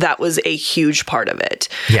think that was a huge part of it.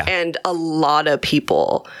 Yeah. And a lot of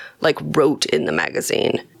people wrote in the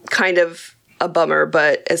magazine. Kind of a bummer,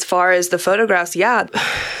 but as far as the photographs,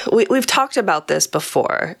 we've talked about this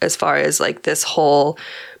before, as far as this whole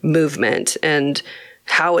movement and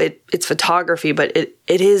how it's photography, but it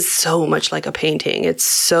is so much like a painting. It's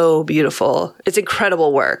so beautiful. It's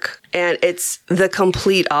incredible work. And it's the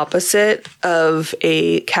complete opposite of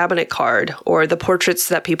a cabinet card or the portraits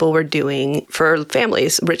that people were doing for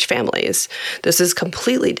families, rich families. This is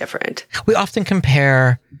completely different. We often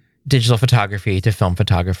compare digital photography to film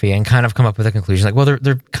photography and kind of come up with a conclusion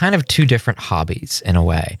they're kind of two different hobbies in a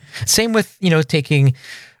way. Same with, taking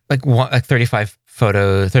 35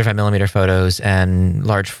 millimeter photos and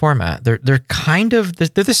large format. They're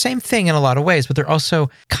the same thing in a lot of ways, but they're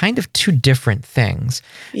also kind of two different things.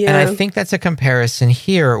 Yeah. And I think that's a comparison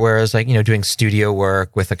here, whereas doing studio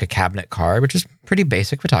work with a cabinet card, which is pretty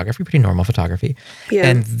basic photography, pretty normal photography. Yeah.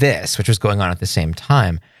 And this, which was going on at the same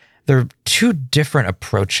time, they're two different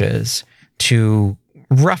approaches to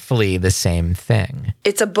roughly the same thing.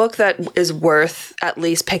 It's a book that is worth at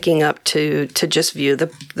least picking up to just view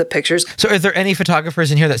the pictures. So are there any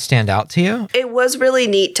photographers in here that stand out to you? It was really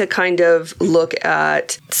neat to kind of look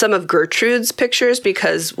at some of Gertrude's pictures,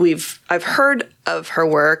 because I've heard of her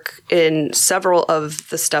work in several of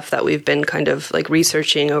the stuff that we've been kind of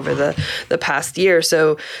researching over the past year.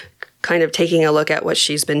 So kind of taking a look at what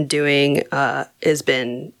she's been doing has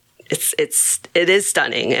been it is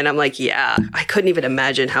stunning. And I'm like, yeah, I couldn't even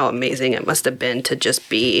imagine how amazing it must have been to just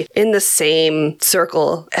be in the same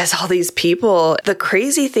circle as all these people. The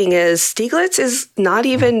crazy thing is Stieglitz is not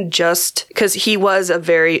even just because he was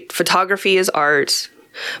photography is art,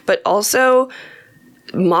 but also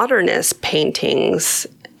modernist paintings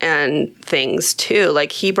and things too.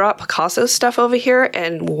 Like he brought Picasso's stuff over here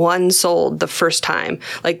and one sold the first time.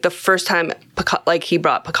 Like the first time he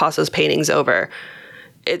brought Picasso's paintings over.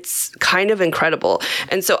 It's kind of incredible.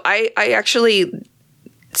 And so I actually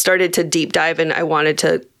started to deep dive and I wanted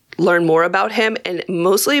to learn more about him, and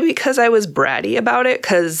mostly because I was bratty about it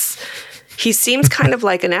because he seems kind of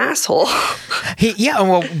like an asshole.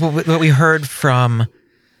 What we heard from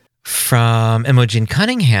Imogen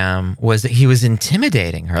Cunningham was that he was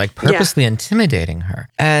intimidating her, like purposely intimidating her.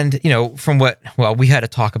 And, we had to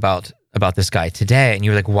talk about this guy today, and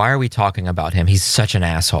you were like, why are we talking about him? He's such an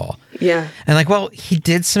asshole. Yeah. And he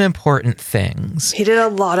did some important things. He did a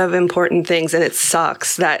lot of important things, and it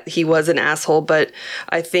sucks that he was an asshole, but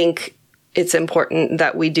I think it's important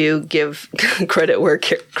that we do give credit where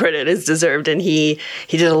credit is deserved. And he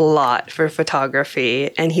did a lot for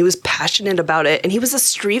photography, and he was passionate about it, and he was a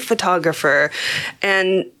street photographer.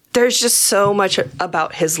 And there's just so much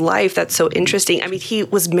about his life that's so interesting. I mean, he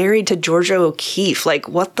was married to Georgia O'Keeffe. Like,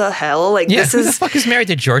 what the hell? Like, who the fuck is married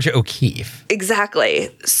to Georgia O'Keeffe? Exactly.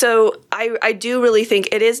 So I do really think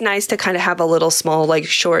it is nice to kind of have a little small,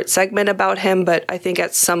 short segment about him. But I think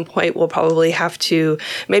at some point we'll probably have to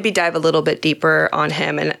maybe dive a little bit deeper on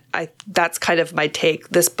him. And that's kind of my take.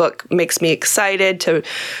 This book makes me excited to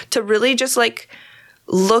really just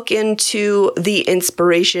look into the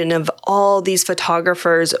inspiration of all these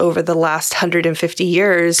photographers over the last 150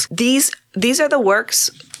 years. These are the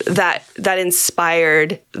works that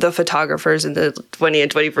inspired the photographers in the 20th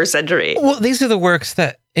and 21st century. Well, these are the works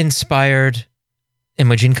that inspired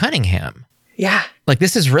Imogen Cunningham. Yeah.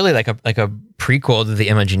 This is really like a prequel to the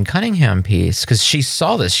Imogen Cunningham piece, because she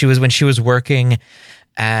saw this. When she was working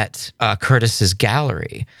at Curtis's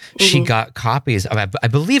gallery, she got copies of, I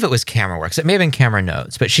believe it was Camera Works. It may have been Camera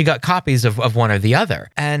Notes, but she got copies of one or the other.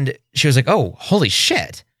 And she was like, oh, holy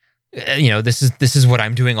shit. This is what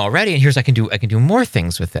I'm doing already. And here's, I can do more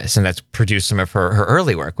things with this. And that's produced some of her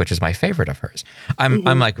early work, which is my favorite of hers. I'm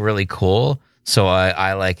really cool. So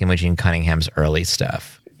I like Imogen Cunningham's early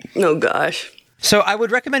stuff. Oh gosh. So I would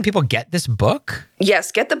recommend people get this book.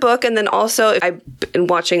 Yes, get the book. And then also, I've been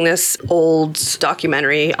watching this old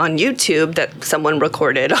documentary on YouTube that someone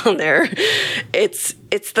recorded on there. It's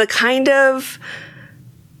the kind of,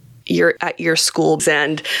 you're at your school's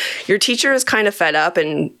end, your teacher is kind of fed up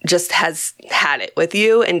and just has had it with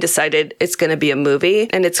you and decided it's going to be a movie,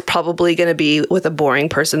 and it's probably going to be with a boring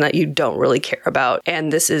person that you don't really care about.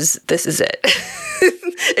 And this is it.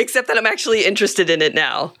 Except that I'm actually interested in it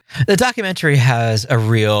now. The documentary has a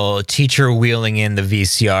real teacher wheeling in the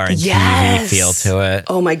VCR and TV feel to it.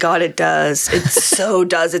 Oh my God, it does. It so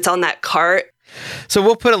does. It's on that cart. So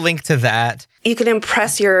we'll put a link to that. You can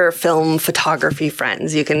impress your film photography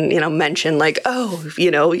friends. You can, mention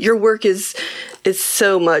your work is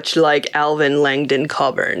so much like Alvin Langdon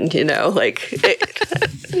Coburn,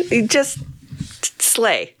 just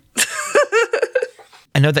slay.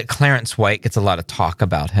 I know that Clarence White gets a lot of talk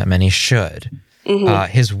about him, and he should.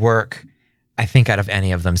 Mm-hmm. His work, I think out of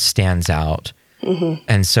any of them, stands out. Mm-hmm.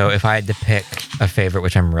 And so if I had to pick a favorite,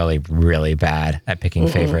 which I'm really, really bad at picking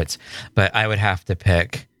favorites, but I would have to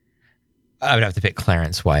pick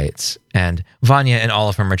Clarence White's. And Vanya, in all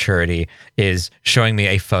of her maturity, is showing me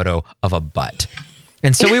a photo of a butt.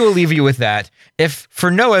 And so we will leave you with that. If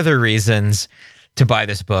for no other reasons to buy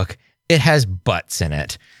this book, it has butts in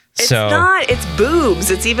it. It's not. It's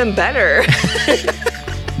boobs. It's even better.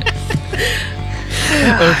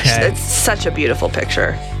 Gosh, okay. It's such a beautiful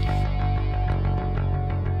picture.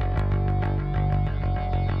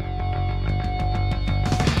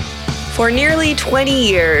 For nearly 20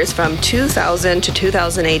 years, from 2000 to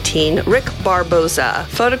 2018, Rick Barbosa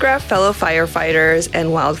photographed fellow firefighters and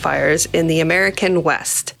wildfires in the American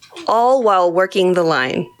West, all while working the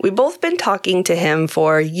line. We've both been talking to him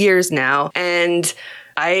for years now, and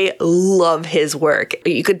I love his work.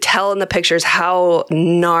 You could tell in the pictures how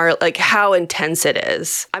intense it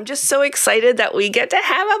is. I'm just so excited that we get to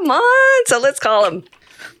have him on. So let's call him.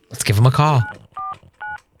 Let's give him a call.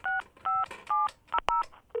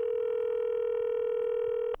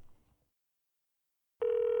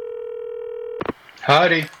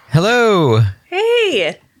 Howdy. Hello.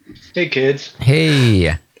 Hey. Hey, kids.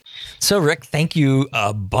 Hey. So, Rick, thank you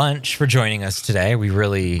a bunch for joining us today. We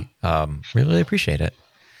really appreciate it.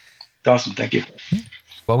 Awesome. Thank you.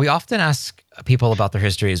 Well, we often ask people about their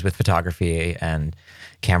histories with photography and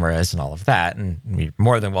cameras and all of that, and we're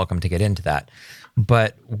more than welcome to get into that.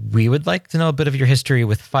 But we would like to know a bit of your history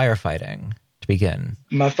with firefighting to begin.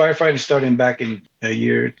 My firefighting started back in the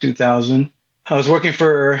year 2000. I was working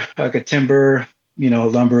for like a timber,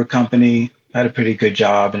 lumber company. I had a pretty good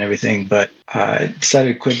job and everything, but I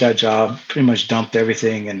decided to quit that job, pretty much dumped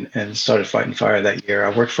everything and started fighting fire that year.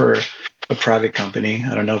 I worked for a private company.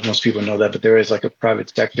 I don't know if most people know that, but there is like a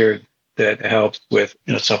private sector that helps with,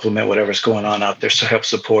 supplement whatever's going on out there. So help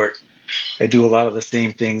support. They do a lot of the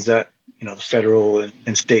same things that, the federal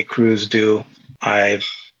and state crews do. I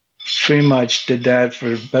pretty much did that for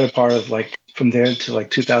the better part of from there to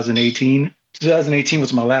 2018. 2018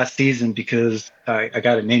 was my last season because I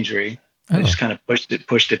got an injury. I just kind of pushed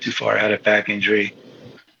it too far. I had a back injury.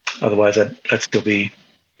 Otherwise, I'd still be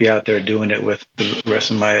out there doing it with the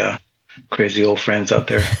rest of my crazy old friends out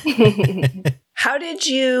there. How did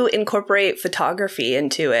you incorporate photography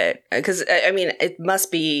into it? Because, it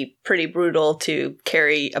must be pretty brutal to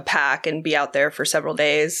carry a pack and be out there for several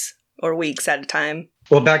days or weeks at a time.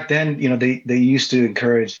 Well, back then, they used to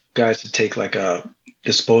encourage guys to take like a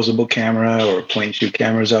disposable camera or point and shoot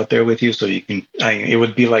cameras out there with you. So you can, it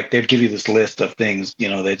would be like, they'd give you this list of things,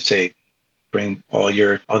 they'd say, bring all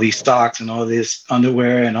these socks and all this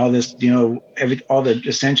underwear and all this, all the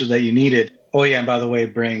essentials that you needed. Oh yeah, and by the way,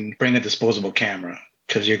 bring a disposable camera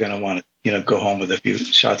because you're gonna want to, go home with a few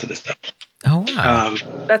shots of this stuff. Oh wow,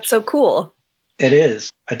 that's so cool. It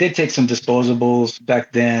is. I did take some disposables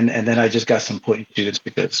back then, and then I just got some point and shoots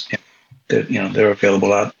because they're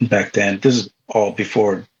available out back then. This is all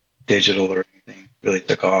before digital or anything really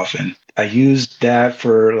took off, and I used that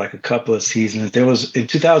for like a couple of seasons. There was in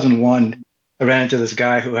 2001. I ran into this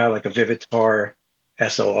guy who had like a Vivitar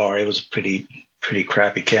SLR. It was a pretty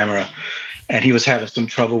crappy camera. And he was having some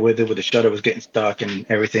trouble with it, with the shutter was getting stuck and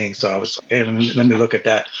everything. So I was like, hey, let me look at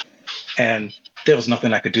that. And there was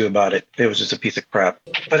nothing I could do about it. It was just a piece of crap.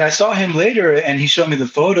 But I saw him later and he showed me the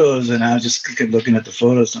photos and I was just looking at the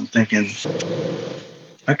photos. I'm thinking,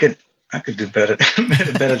 I could do better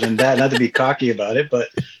than that. Not to be cocky about it, but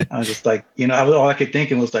I was just like, all I could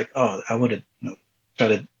think was like, oh, I would have tried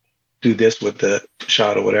to do this with the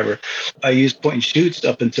shot or whatever. I used point and shoots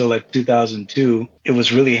up until 2002. It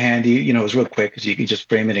was really handy. It was real quick because you can just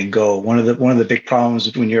frame it and go. One of the big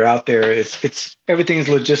problems when you're out there is everything is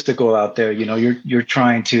logistical out there. You're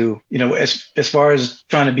trying to, as far as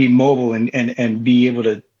trying to be mobile and be able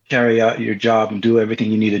to carry out your job and do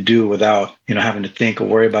everything you need to do without, having to think or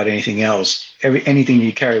worry about anything else. Anything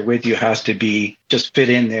you carry with you has to be just fit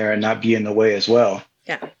in there and not be in the way as well.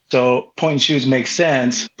 Yeah. So point and shoots make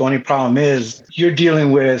sense. The only problem is you're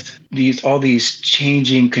dealing with all these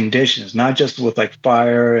changing conditions, not just with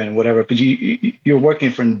fire and whatever, but you're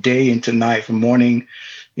working from day into night, from morning,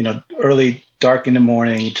 early dark in the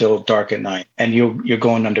morning till dark at night, and you're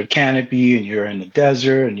going under canopy and you're in the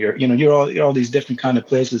desert and you're all these different kind of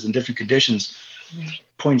places and different conditions.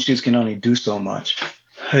 Point and shoots can only do so much.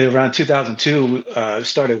 Around 2002,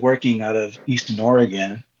 started working out of Eastern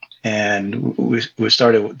Oregon. And we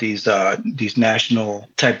started with these national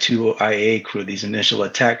Type 2 IA crew, these initial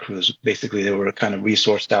attack crews. Basically, they were kind of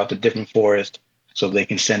resourced out to different forests so they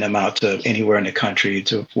can send them out to anywhere in the country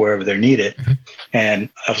to wherever they're needed. Mm-hmm. And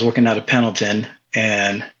I was working out of Pendleton,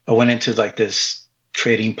 and I went into this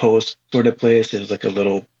trading post sort of place. It was like a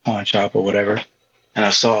little pawn shop or whatever. And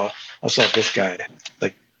I saw this guy,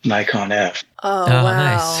 Nikon F. Oh, wow.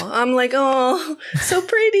 Nice. I'm like, oh, so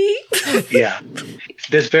pretty. Yeah.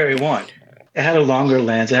 This very one. It had a longer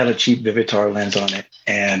lens. It had a cheap Vivitar lens on it.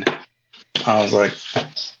 And I was like,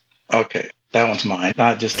 okay, that one's mine.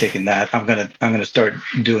 Not just taking that. I'm gonna start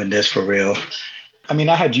doing this for real. I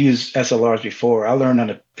had used SLRs before. I learned on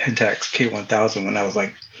a Pentax K1000 when I was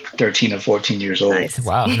 13 or 14 years old. Nice.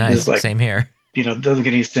 Wow, nice. Same here. It doesn't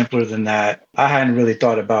get any simpler than that. I hadn't really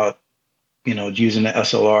thought about using the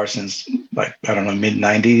SLR since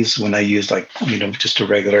mid-90s when I used just a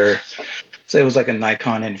regular, say it was a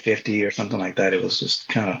Nikon N50 or something like that. It was just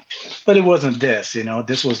kind of, but it wasn't this,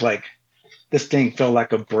 this was this thing felt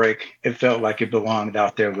like a brick. It felt like it belonged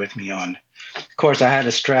out there with me on. Of course, I had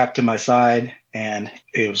a strap to my side and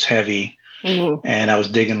it was heavy. Mm-hmm. And I was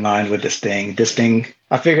digging lines with this thing.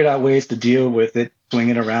 I figured out ways to deal with it, swing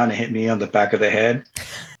it around and hit me on the back of the head.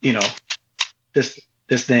 This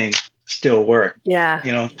thing still work. Yeah.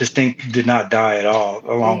 This thing did not die at all,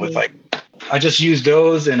 along with I just used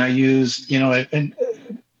those and I used, and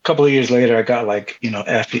a couple of years later I got a FE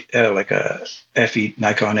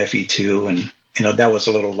Nikon FE2 and that was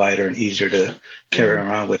a little lighter and easier to carry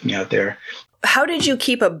around with me out there. how did you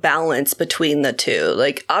keep a balance between the two?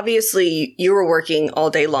 Like, obviously you were working all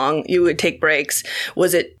day long. You would take breaks.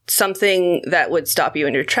 Was it something that would stop you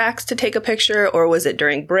in your tracks to take a picture, or was it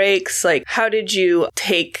during breaks? Like, how did you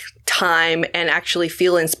take time and actually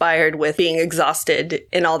feel inspired with being exhausted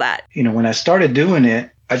and all that? When I started doing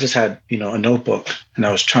it, I just had, a notebook, and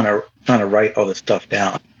I was trying to write all this stuff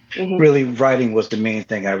down. Mm-hmm. Really, writing was the main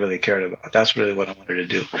thing I really cared about. That's really what I wanted to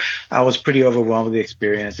do. I was pretty overwhelmed with the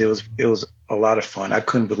experience. It was a lot of fun. I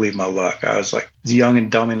couldn't believe my luck. I was like young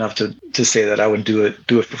and dumb enough to say that I would do it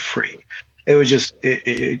for free. It was just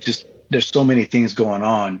there's so many things going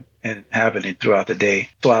on and happening throughout the day.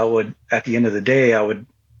 So I would, at the end of the day,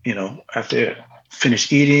 after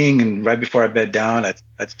finish eating and right before I bed down,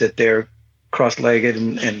 I'd sit there cross-legged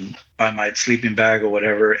and by my sleeping bag or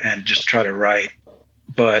whatever and just try to write.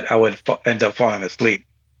 But I would end up falling asleep.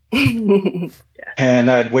 And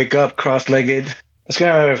I'd wake up cross-legged. That's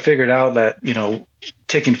kind of how I figured out that,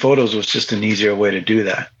 taking photos was just an easier way to do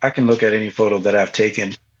that. I can look at any photo that I've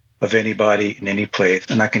taken of anybody in any place,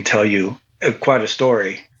 and I can tell you quite a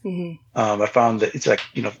story. Mm-hmm. I found that it's like,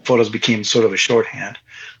 photos became sort of a shorthand.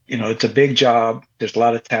 It's a big job. There's a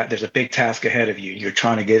lot of there's a big task ahead of you. You're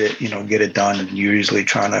trying to get it done, and you're usually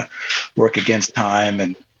trying to work against time,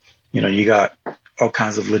 and you got all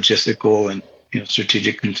kinds of logistical and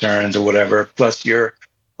strategic concerns or whatever. Plus, you're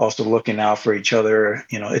also looking out for each other.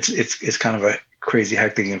 It's kind of a crazy,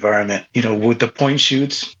 hectic environment. With the point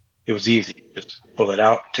shoots, it was easy. Just pull it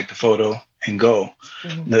out, take the photo, and go.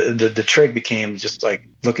 Mm-hmm. The trick became just like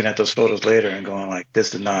looking at those photos later and going like,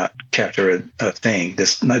 this did not capture a thing.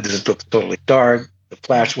 This looks totally dark. The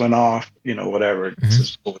flash went off. Whatever.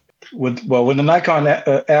 Mm-hmm. With the Nikon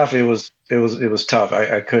F, it was tough.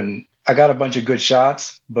 I couldn't. I got a bunch of good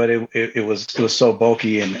shots, but it was so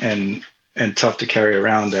bulky and tough to carry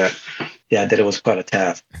around that it was quite a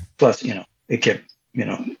task. Plus, it kept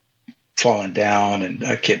falling down and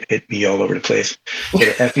it kept hitting me all over the place. So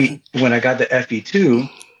the FE, when I got the FE2,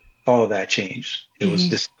 all of that changed. It was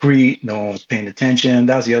discreet. No one was paying attention.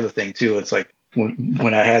 That was the other thing too. It's like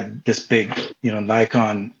when I had this big,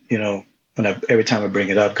 Nikon, every time I bring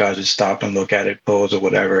it up, guys would stop and look at it, pose or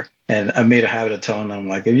whatever. And I made a habit of telling them,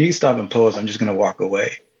 like, if you stop and pose, I'm just going to walk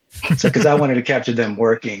away. So, because I wanted to capture them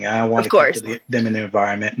working. I wanted to capture them in their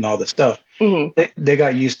environment and all this stuff. Mm-hmm. They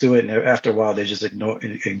got used to it. And after a while, they just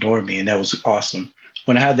ignored me. And that was awesome.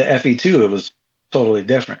 When I had the FE2, it was totally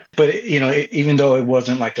different. But, even though it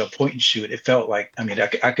wasn't like a point and shoot, it felt like,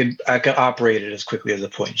 I could operate it as quickly as a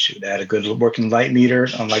point and shoot. I had a good working light meter,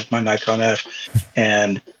 unlike my Nikon F.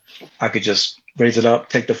 And I could just raise it up,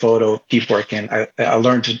 take the photo, keep working. I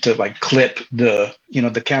learned to like clip the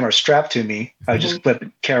camera strapped to me. I would just clip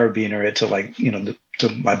carabiner it to to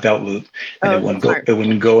my belt loop, and it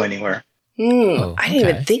wouldn't go anywhere. I didn't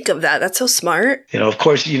even think of that. That's so smart. Of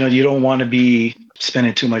course, you don't want to be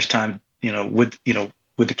spending too much time, with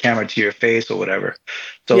the camera to your face or whatever.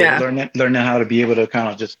 So learning how to be able to kind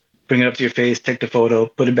of just bring it up to your face, take the photo,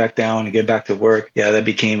 put it back down, and get back to work. Yeah, that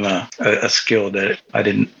became a skill that I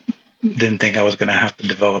didn't think I was going to have to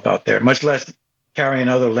develop out there, much less carrying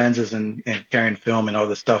other lenses and carrying film and all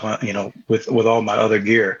this stuff, with all my other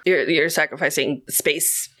gear. You're sacrificing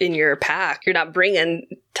space in your pack. You're not bringing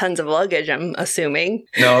tons of luggage, I'm assuming.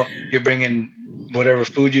 No, you're bringing whatever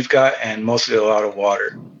food you've got and mostly a lot of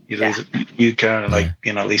water. You kind of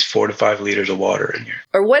at least 4 to 5 liters of water in here.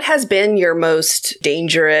 Or what has been your most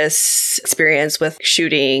dangerous experience with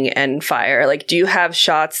shooting and fire? Like, do you have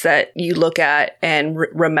shots that you look at and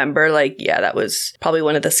remember, like, that was probably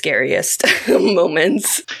one of the scariest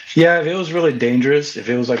moments? Yeah, if it was really dangerous, if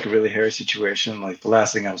it was like a really hairy situation, like the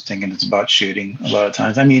last thing I was thinking is about shooting a lot of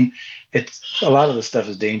times. It's a lot of the stuff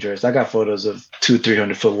is dangerous. I got photos of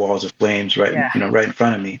 200-300 foot walls of flames right in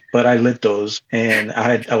front of me, but I lit those, and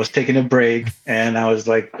I was taking a break, and I was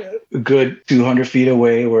like a good 200 feet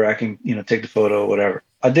away where I can take the photo or whatever.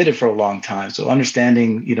 I did it for a long time, so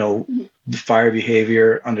understanding the fire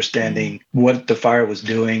behavior, understanding what the fire was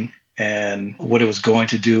doing and what it was going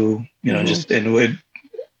to do,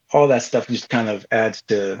 all that stuff just kind of adds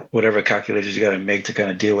to whatever calculations you got to make to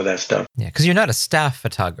kind of deal with that stuff. Yeah, because you're not a staff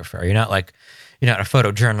photographer. You're not a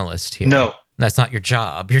photojournalist here. No, that's not your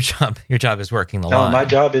job. Your job is working the line. No, my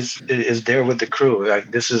job is there with the crew.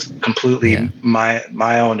 Like, this is completely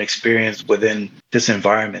my own experience within this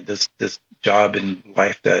environment. This job and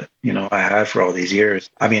life that I had for all these years.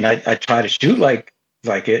 I try to shoot like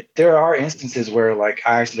it. There are instances where like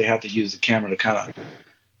I actually have to use the camera to kind of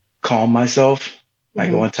calm myself.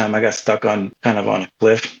 Like one time I got stuck on a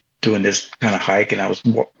cliff doing this kind of hike, and I was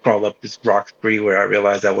crawled up this rock scree where I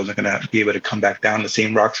realized I wasn't going to be able to come back down the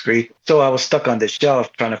same rock scree. So I was stuck on this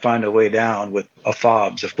shelf trying to find a way down with a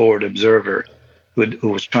FOBS, a forward observer, who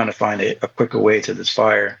was trying to find a quicker way to this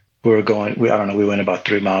fire. We went about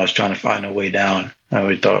 3 miles trying to find a way down. And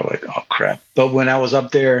we thought, like, oh, crap. But when I was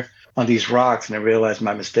up there on these rocks and I realized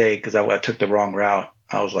my mistake because I took the wrong route,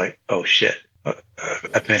 I was like, oh, shit,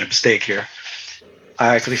 I've made a mistake here.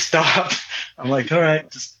 I actually stopped. I'm like, all right,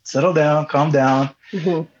 just settle down, calm down.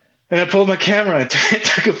 And I pulled my camera and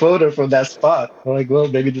took a photo from that spot. I'm like, well,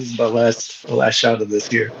 maybe this is the last shot of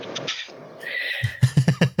this year.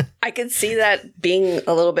 I could see that being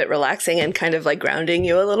a little bit relaxing and kind of like grounding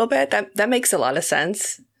you a little bit. That makes a lot of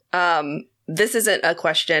sense. This isn't a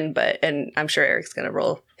question, and I'm sure Eric's going to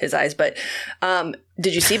roll his eyes, but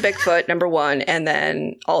did you see Bigfoot, number one? And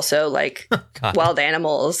then also like wild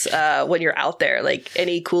animals when you're out there, like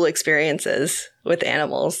any cool experiences with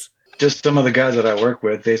animals? Just some of the guys that I work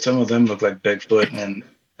with, some of them look like Bigfoot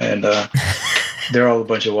and they're all a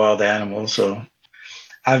bunch of wild animals. So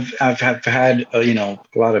I've had, a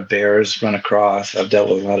lot of bears run across. I've dealt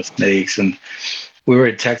with a lot of snakes, and we were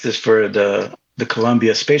in Texas for the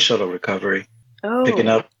Columbia Space Shuttle recovery, picking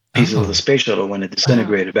up pieces of the space shuttle when it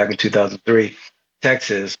disintegrated back in 2003.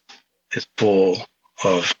 Texas is full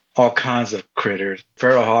of all kinds of critters.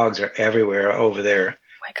 Feral hogs are everywhere over there.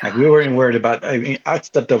 Like we weren't worried about. I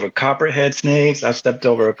stepped over copperhead snakes. I stepped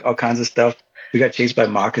over all kinds of stuff. We got chased by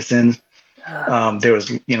moccasins. There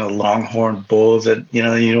was, longhorn bulls that you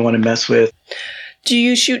don't want to mess with. Do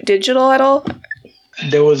you shoot digital at all?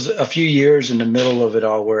 There was a few years in the middle of it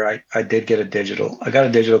all where I did get a digital. I got a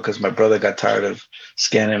digital because my brother got tired of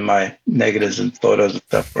scanning my negatives and photos and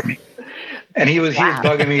stuff for me. And he was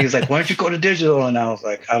bugging me. He's like, why don't you go to digital? And I was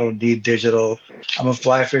like, I don't need digital. I'm a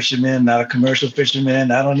fly fisherman, not a commercial fisherman.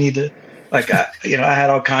 I don't need to, I had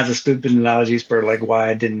all kinds of stupid analogies for like why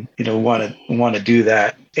I didn't, want to do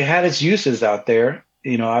that. It had its uses out there,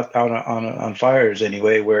 out on fires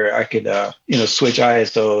anyway, where I could, switch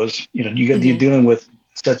ISOs. You're dealing with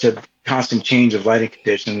such a constant change of lighting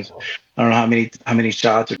conditions. I don't know how many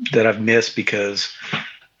shots that I've missed because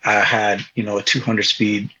I had, a 200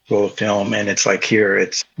 speed roll of film, and it's like here,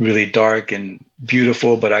 it's really dark and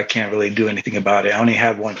beautiful, but I can't really do anything about it. I only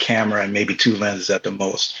have one camera and maybe 2 lenses at the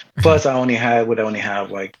most. Plus, I only have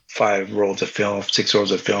like 5 rolls of film, 6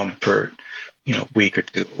 rolls of film per, week or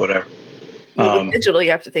 2, whatever. With digital,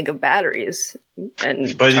 you have to think of batteries.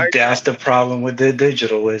 But that's the problem with the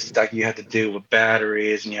digital is like you have to deal with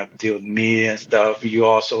batteries and you have to deal with media and stuff. You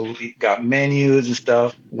also got menus and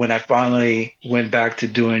stuff. When I finally went back to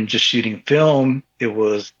doing just shooting film, it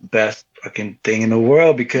was the best fucking thing in the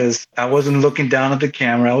world because I wasn't looking down at the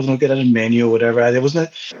camera. I wasn't looking at a menu or whatever. It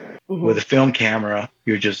wasn't with a film camera.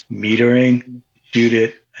 You're just metering, shoot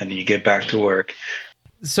it, and then you get back to work.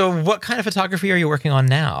 So what kind of photography are you working on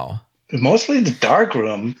now? Mostly the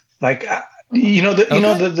darkroom. Like,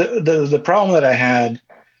 the problem that I had,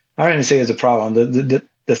 I don't even say it's a problem.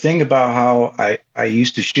 The thing about how I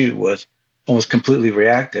used to shoot was almost completely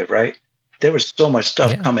reactive, right? There was so much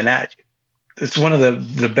stuff coming at you. It's one of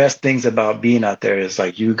the best things about being out there is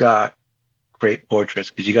like you got great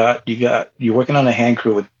portraits because you're working on a hand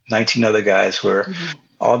crew with 19 other guys who are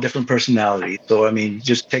all different personalities. So, I mean,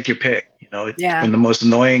 just take your pick, from the most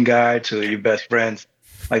annoying guy to your best friends.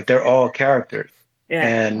 Like they're all characters,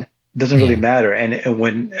 and it doesn't really matter. And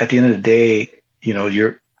when at the end of the day,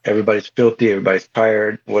 everybody's filthy, everybody's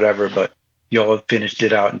tired, whatever, but you all finished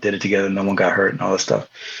it out and did it together. No one got hurt and all this stuff.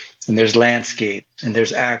 And there's landscape and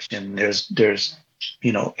there's action. There's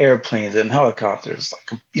airplanes and helicopters.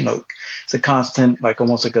 Like it's a constant, like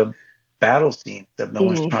almost like a battle scene that no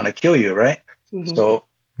one's trying to kill you, right? So.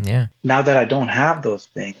 Yeah. Now that I don't have those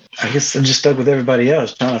things, I guess I'm just stuck with everybody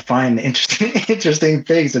else trying to find interesting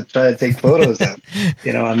things to try to take photos of.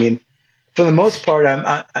 I mean, for the most part,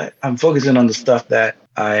 I'm focusing on the stuff that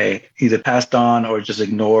I either passed on or just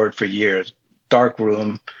ignored for years.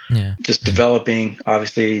 Darkroom, just developing.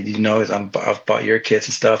 Obviously, I've bought your kits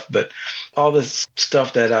and stuff, but all this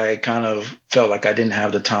stuff that I kind of felt like I didn't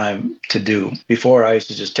have the time to do. Pefore, I used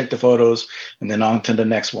to just take the photos and then on to the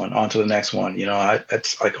next one.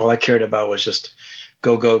 It's like all I cared about was just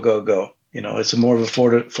go. It's more of a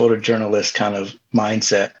photojournalist kind of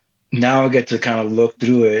mindset. Now I get to kind of look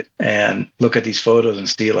through it and look at these photos and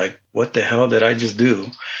see like, what the hell did I just do?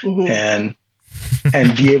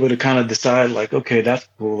 And be able to kind of decide like, okay, that's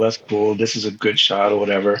cool. This is a good shot or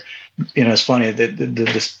whatever. It's funny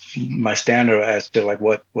that my standard as to like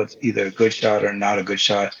what's either a good shot or not a good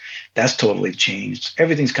shot, that's totally changed.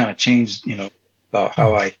 Everything's kind of changed, about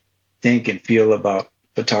how I think and feel about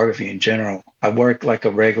photography in general. I work like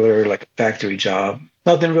a regular, like a factory job.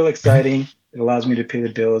 Nothing real exciting. It allows me to pay the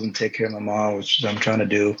bills and take care of my mom, which I'm trying to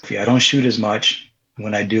do. I don't shoot as much.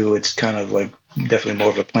 When I do, it's kind of like definitely more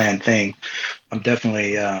of a planned thing. I'm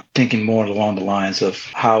definitely thinking more along the lines of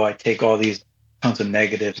how I take all these tons of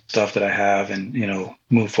negative stuff that I have and,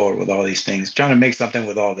 move forward with all these things, trying to make something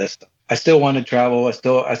with all this stuff. I still want to travel.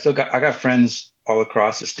 I got friends all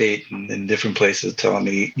across the state and in different places telling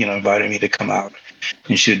me, inviting me to come out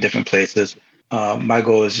and shoot different places. My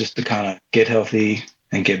goal is just to kind of get healthy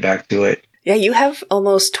and get back to it. Yeah, you have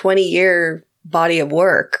almost 20-year body of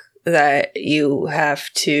work that you have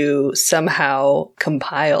to somehow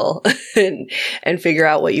compile and figure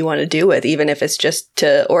out what you want to do with, even if it's just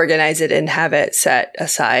to organize it and have it set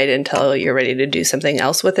aside until you're ready to do something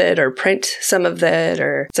else with it or print some of it.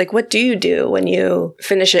 Or it's like, what do you do when you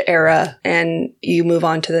finish an era and you move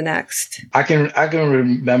on to the next? I can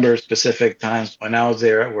remember specific times when I was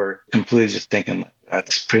there at work, completely just thinking,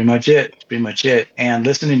 that's pretty much it. It's pretty much it. And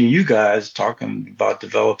listening to you guys talking about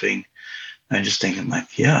developing, and just thinking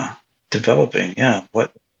like, yeah, developing. Yeah.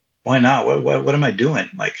 Why not? What am I doing?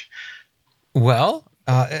 Like, well,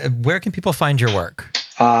 where can people find your work?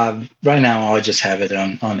 Right now, I'll just have it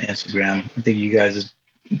on Instagram. I think you guys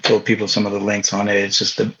told people some of the links on it. It's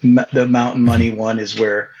just the Mountain Money one is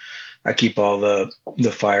where I keep all the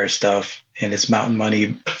fire stuff, and it's Mountain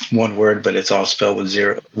Money, one word, but it's all spelled with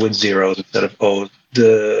zeros instead of O's.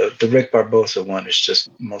 The Rick Barbosa one is just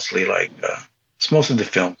mostly like, it's mostly the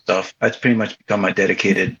film stuff. That's pretty much become my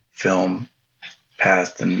dedicated film,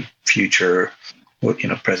 past and future,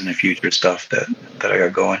 present and future stuff that I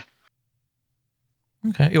got going.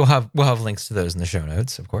 Okay, we'll have links to those in the show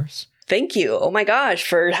notes, of course. Thank you. Oh my gosh,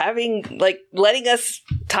 for letting us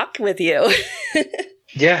talk with you.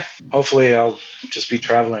 Yeah, hopefully I'll just be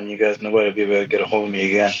traveling. You guys know where to be able to get a hold of me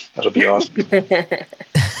again. That'll be awesome.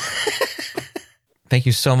 Thank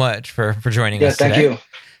you so much for joining us today. Thank you.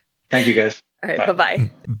 Thank you, guys. All right,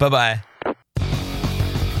 bye-bye. Bye-bye.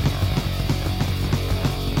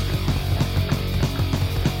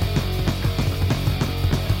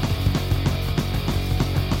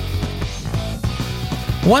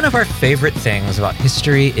 One of our favorite things about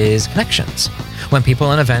history is connections. When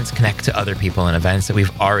people and events connect to other people and events that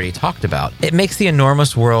we've already talked about, it makes the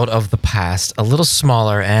enormous world of the past a little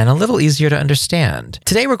smaller and a little easier to understand.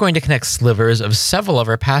 Today we're going to connect slivers of several of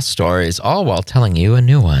our past stories, all while telling you a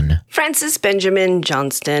new one. Frances Benjamin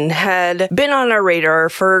Johnston had been on our radar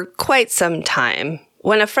for quite some time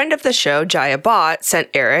when a friend of the show, Jaya Bott, sent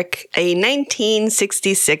Eric a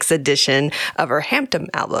 1966 edition of her Hampton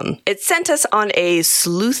album. It sent us on a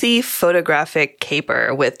sleuthy photographic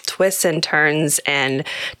caper with twists and turns and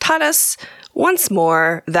taught us once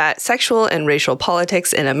more that sexual and racial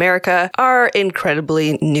politics in America are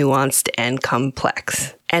incredibly nuanced and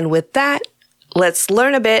complex. And with that, let's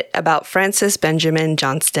learn a bit about Frances Benjamin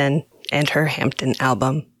Johnston and her Hampton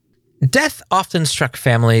album. Death often struck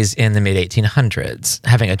families in the mid-1800s.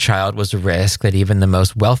 Having a child was a risk that even the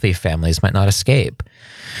most wealthy families might not escape.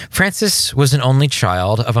 Frances was an only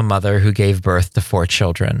child of a mother who gave birth to 4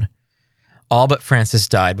 children. All but Frances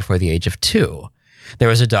died before the age of 2. There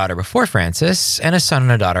was a daughter before Frances and a son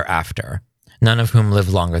and a daughter after, none of whom lived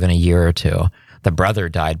longer than a year or 2. The brother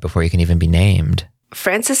died before he can even be named.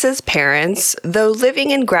 Frances's parents, though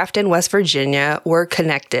living in Grafton, West Virginia, were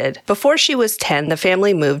connected. Before she was 10, the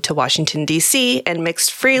family moved to Washington, D.C. and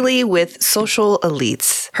mixed freely with social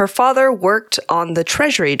elites. Her father worked on the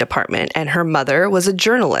Treasury Department, and her mother was a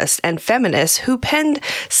journalist and feminist who penned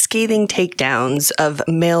scathing takedowns of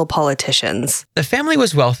male politicians. The family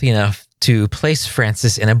was wealthy enough to place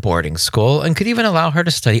Frances in a boarding school and could even allow her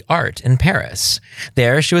to study art in Paris.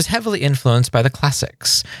 There, she was heavily influenced by the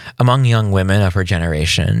classics. Among young women of her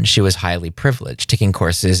generation, she was highly privileged, taking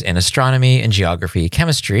courses in astronomy and geography,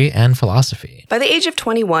 chemistry, and philosophy. By the age of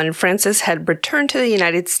 21, Frances had returned to the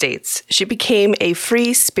United States. She became a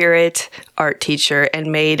free spirit art teacher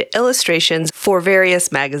and made illustrations for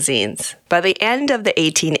various magazines. By the end of the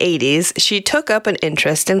 1880s, she took up an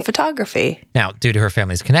interest in photography. Now, due to her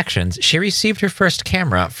family's connections, she received her first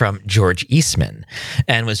camera from George Eastman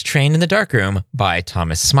and was trained in the darkroom by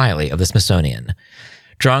Thomas Smiley of the Smithsonian.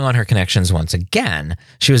 Drawing on her connections once again,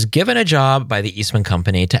 she was given a job by the Eastman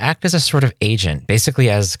Company to act as a sort of agent, basically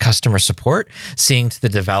as customer support, seeing to the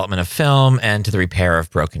development of film and to the repair of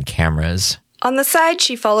broken cameras. On the side,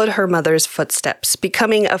 she followed her mother's footsteps,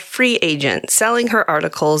 becoming a free agent, selling her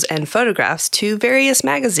articles and photographs to various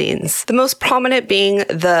magazines, the most prominent being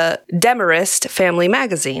the Demarest Family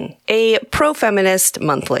Magazine, a pro-feminist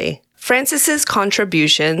monthly. Frances's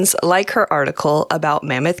contributions, like her article about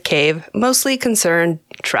Mammoth Cave, mostly concerned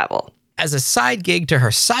travel. As a side gig to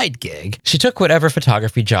her side gig, she took whatever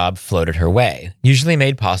photography job floated her way, usually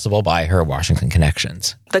made possible by her Washington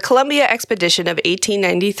connections. The Columbia Expedition of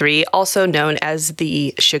 1893, also known as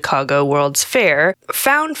the Chicago World's Fair,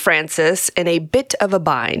 found Frances in a bit of a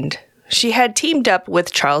bind. She had teamed up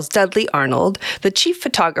with Charles Dudley Arnold, the chief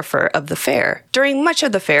photographer of the fair. During much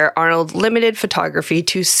of the fair, Arnold limited photography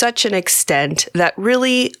to such an extent that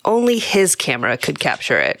really only his camera could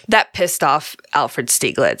capture it. That pissed off Alfred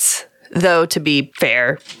Stieglitz. Though, to be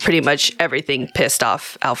fair, pretty much everything pissed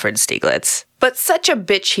off Alfred Stieglitz. But such a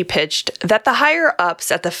bitch he pitched that the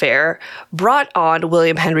higher-ups at the fair brought on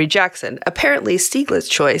William Henry Jackson, apparently Stieglitz's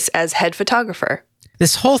choice as head photographer.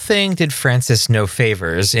 This whole thing did Frances no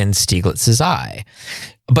favors in Stieglitz's eye,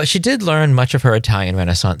 but she did learn much of her Italian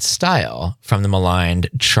Renaissance style from the maligned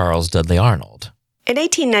Charles Dudley Arnold. In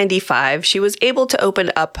 1895, she was able to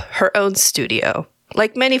open up her own studio.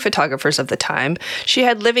 Like many photographers of the time, she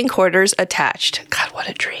had living quarters attached. God, what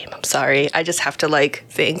a dream. I'm sorry. I just have to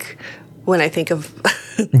think when I think of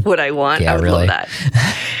what I want. Yeah, I would really. love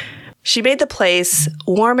that. She made the place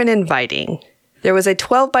warm and inviting. There was a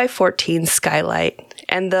 12 by 14 skylight,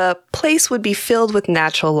 and the place would be filled with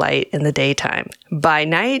natural light in the daytime. By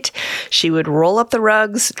night, she would roll up the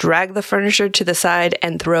rugs, drag the furniture to the side,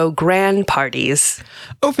 and throw grand parties.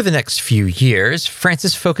 Over the next few years,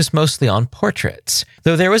 Frances focused mostly on portraits.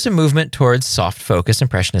 Though there was a movement towards soft focus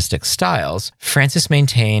impressionistic styles, Frances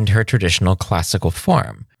maintained her traditional classical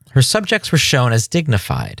form. Her subjects were shown as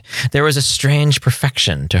dignified. There was a strange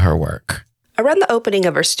perfection to her work. Around the opening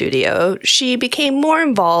of her studio, she became more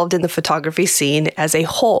involved in the photography scene as a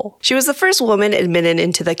whole. She was the first woman admitted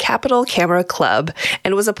into the Capitol Camera Club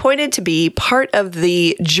and was appointed to be part of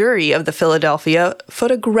the jury of the Philadelphia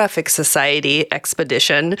Photographic Society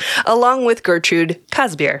expedition, along with Gertrude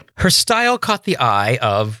Kasbier. Her style caught the eye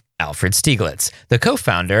of Alfred Stieglitz, the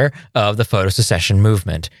co-founder of the photosecession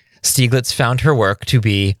movement. Stieglitz found her work to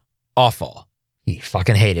be awful. He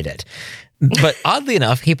fucking hated it. But oddly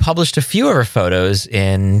enough, he published a few of her photos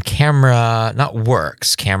in camera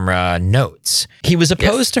notes. He was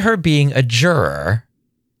opposed to her being a juror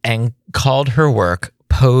and called her work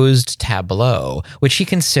posed tableau, which he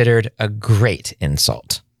considered a great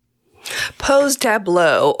insult. Posed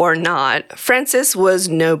tableau or not, Frances was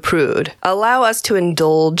no prude. Allow us to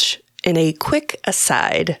indulge in a quick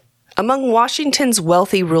aside. Among Washington's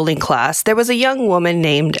wealthy ruling class, there was a young woman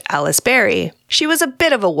named Alice Barry. She was a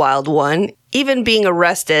bit of a wild one, even being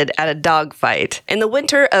arrested at a dogfight. In the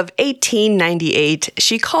winter of 1898,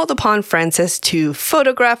 she called upon Frances to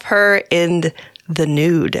photograph her in the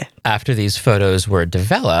nude. After these photos were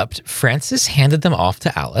developed, Frances handed them off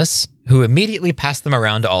to Alice, who immediately passed them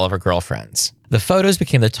around to all of her girlfriends. The photos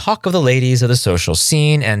became the talk of the ladies of the social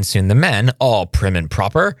scene, and soon the men, all prim and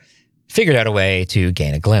proper, figured out a way to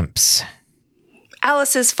gain a glimpse.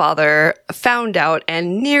 Alice's father found out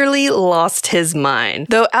and nearly lost his mind.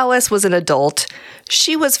 Though Alice was an adult,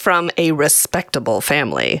 she was from a respectable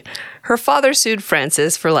family. Her father sued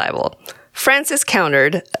Frances for libel. Frances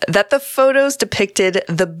countered that the photos depicted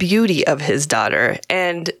the beauty of his daughter,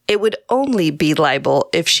 and it would only be libel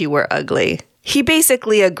if she were ugly. He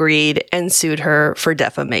basically agreed and sued her for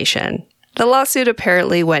defamation. The lawsuit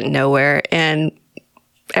apparently went nowhere, and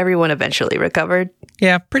everyone eventually recovered.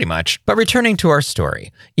 Yeah, pretty much. But returning to our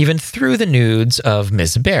story, even through the nudes of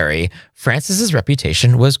Miss Barry, Frances's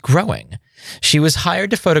reputation was growing. She was hired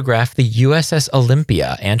to photograph the USS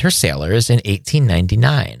Olympia and her sailors in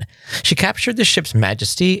 1899. She captured the ship's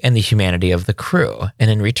majesty and the humanity of the crew, and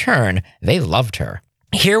in return, they loved her.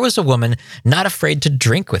 Here was a woman not afraid to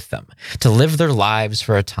drink with them, to live their lives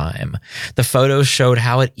for a time. The photos showed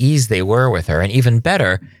how at ease they were with her, and even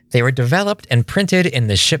better, they were developed and printed in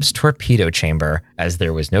the ship's torpedo chamber, as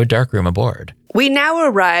there was no darkroom aboard. We now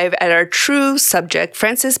arrive at our true subject,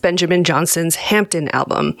 Frances Benjamin Johnson's Hampton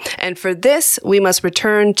album. And for this, we must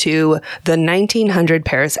return to the 1900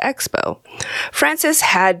 Paris Expo. Frances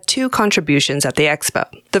had two contributions at the Expo.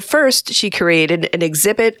 The first, she created an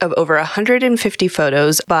exhibit of over 150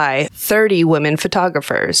 photos by 30 women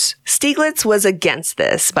photographers. Stieglitz was against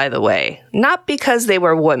this, by the way, not because they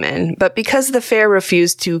were women, but because the fair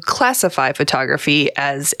refused to classify photography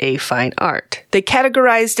as a fine art. They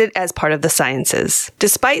categorized it as part of the sciences.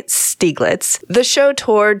 Despite Stieglitz, the show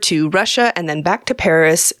toured to Russia and then back to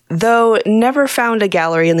Paris, though never found a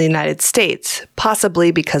gallery in the United States,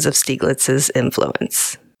 possibly because of Stieglitz's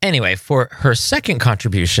influence. Anyway, for her second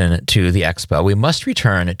contribution to the Expo, we must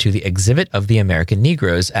return to the exhibit of the American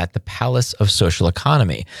Negroes at the Palace of Social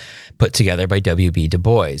Economy, put together by W.B. Du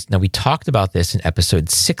Bois. Now, we talked about this in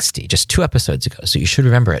episode 60, just 2 episodes ago, so you should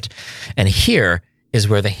remember it. And here is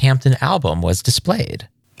where the Hampton album was displayed.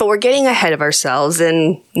 But we're getting ahead of ourselves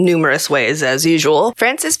in numerous ways, as usual.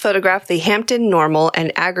 Frances photographed the Hampton Normal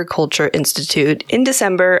and Agriculture Institute in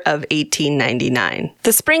December of 1899.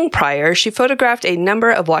 The spring prior, she photographed a number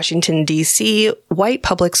of Washington, D.C. white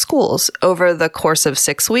public schools. Over the course of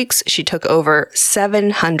 6 weeks, she took over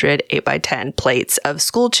 700 8x10 plates of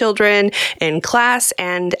school children in class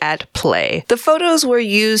and at play. The photos were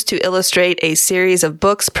used to illustrate a series of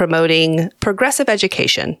books promoting progressive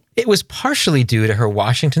education. It was partially due to her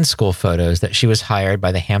Washington school photos that she was hired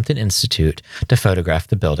by the Hampton Institute to photograph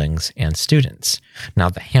the buildings and students. Now,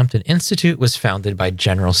 the Hampton Institute was founded by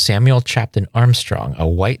General Samuel Chapton Armstrong, a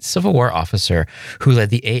white Civil War officer who led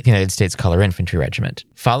the 8th United States Color Infantry Regiment.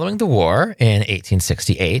 Following the war in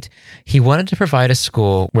 1868, he wanted to provide a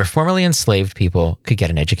school where formerly enslaved people could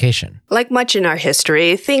get an education. Like much in our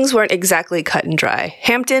history, things weren't exactly cut and dry.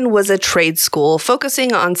 Hampton was a trade school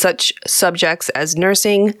focusing on such subjects as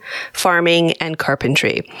nursing, farming, and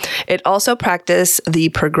carpentry. It also practiced the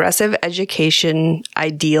progressive education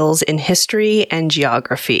ideals in history and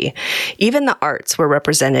geography. Even the arts were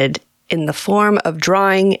represented in the form of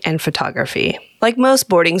drawing and photography. Like most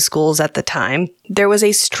boarding schools at the time, there was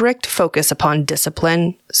a strict focus upon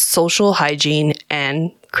discipline, social hygiene,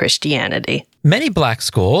 and Christianity. Many black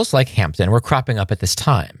schools, like Hampton, were cropping up at this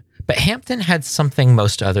time, but Hampton had something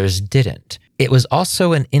most others didn't. It was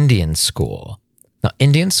also an Indian school. Now,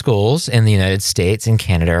 Indian schools in the United States and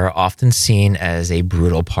Canada are often seen as a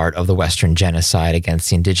brutal part of the Western genocide against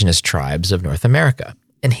the indigenous tribes of North America.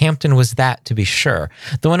 And Hampton was that, to be sure,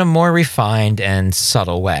 though in a more refined and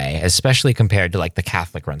subtle way, especially compared to like the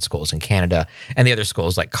Catholic-run schools in Canada and the other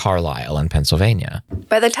schools like Carlisle in Pennsylvania.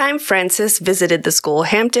 By the time Frances visited the school,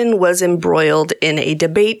 Hampton was embroiled in a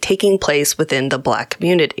debate taking place within the black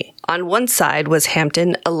community. On one side was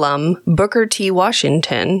Hampton alum Booker T.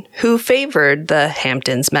 Washington, who favored the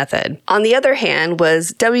Hampton's method. On the other hand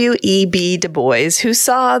was W.E.B. Du Bois, who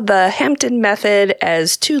saw the Hampton method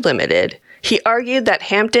as too limited. He argued that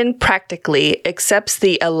Hampton practically accepts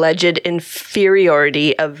the alleged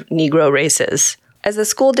inferiority of Negro races, as the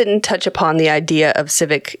school didn't touch upon the idea of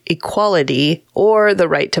civic equality or the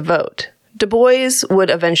right to vote. Du Bois would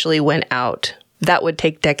eventually win out. That would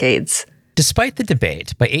take decades. Despite the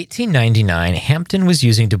debate, by 1899, Hampton was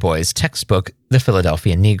using Du Bois' textbook, The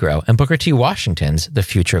Philadelphia Negro, and Booker T. Washington's The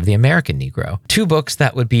Future of the American Negro, two books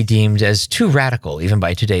that would be deemed as too radical even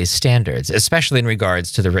by today's standards, especially in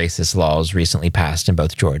regards to the racist laws recently passed in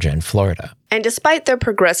both Georgia and Florida. And despite their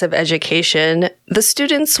progressive education, the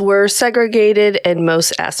students were segregated in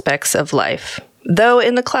most aspects of life. Though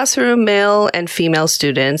in the classroom, male and female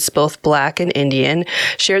students, both black and Indian,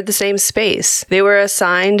 shared the same space. They were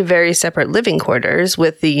assigned very separate living quarters,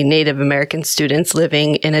 with the Native American students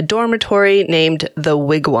living in a dormitory named the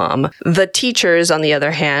Wigwam. The teachers, on the other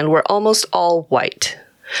hand, were almost all white.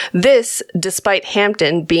 This, despite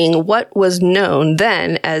Hampton being what was known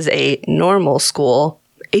then as a normal school,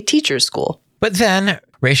 a teacher's school. But then,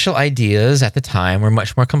 racial ideas at the time were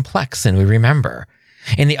much more complex than we remember.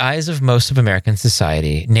 In the eyes of most of American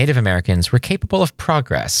society, Native Americans were capable of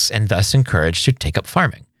progress and thus encouraged to take up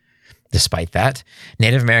farming. Despite that,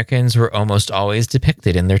 Native Americans were almost always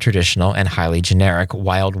depicted in their traditional and highly generic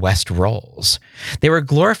Wild West roles. They were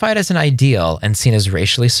glorified as an ideal and seen as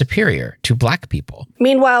racially superior to black people.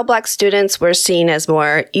 Meanwhile, black students were seen as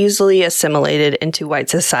more easily assimilated into white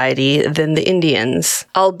society than the Indians,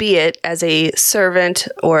 albeit as a servant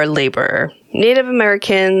or laborer. Native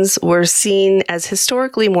Americans were seen as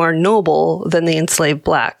historically more noble than the enslaved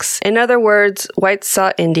blacks. In other words, whites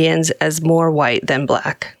saw Indians as more white than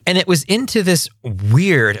black. And it was into this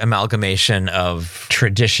weird amalgamation of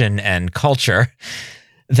tradition and culture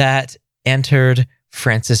that entered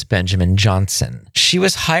Frances Benjamin Johnson. She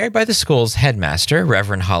was hired by the school's headmaster,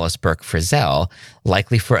 Reverend Hollis Burke Frizzell,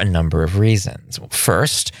 likely for a number of reasons.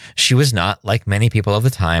 First, she was not, like many people of the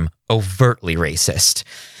time, overtly racist.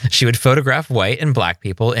 She would photograph white and black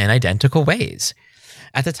people in identical ways.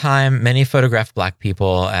 At the time, many photographed black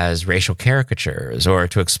people as racial caricatures or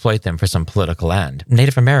to exploit them for some political end.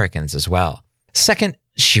 Native Americans as well. Second,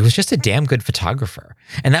 she was just a damn good photographer,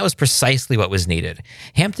 and that was precisely what was needed.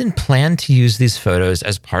 Hampton planned to use these photos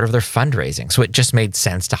as part of their fundraising, so it just made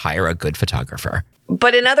sense to hire a good photographer.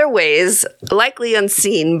 But in other ways, likely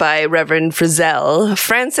unseen by Reverend Frizzell,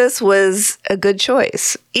 Frances was a good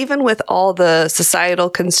choice, even with all the societal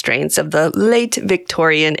constraints of the late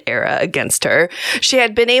Victorian era against her. She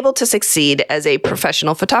had been able to succeed as a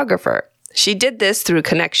professional photographer. She did this through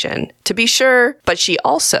connection, to be sure, but she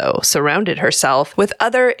also surrounded herself with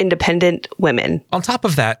other independent women. On top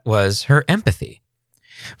of that was her empathy.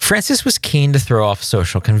 Frances was keen to throw off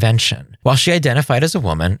social convention. While she identified as a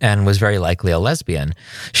woman and was very likely a lesbian,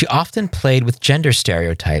 she often played with gender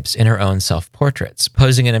stereotypes in her own self-portraits,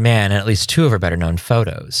 posing in a man in at least 2 of her better-known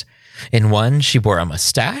photos. In one, she wore a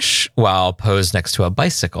mustache while posed next to a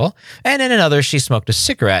bicycle, and in another, she smoked a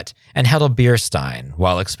cigarette and held a beer stein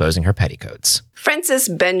while exposing her petticoats. Frances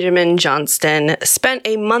Benjamin Johnston spent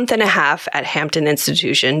a month and a half at Hampton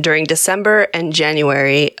Institution during December and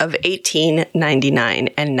January of 1899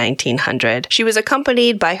 and 1900. She was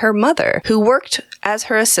accompanied by her mother, who worked as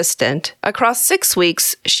her assistant. Across 6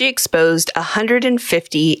 weeks, she exposed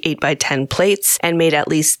 150 8x10 plates and made at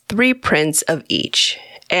least 3 prints of each,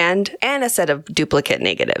 and a set of duplicate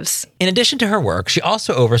negatives. In addition to her work, she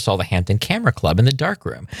also oversaw the Hampton Camera Club in the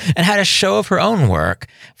darkroom and had a show of her own work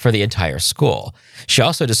for the entire school. She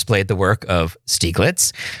also displayed the work of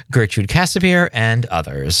Stieglitz, Gertrude Casimir, and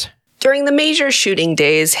others. During the major shooting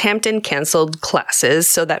days, Hampton canceled classes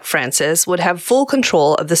so that Frances would have full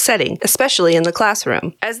control of the setting, especially in the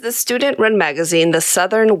classroom. As the student-run magazine The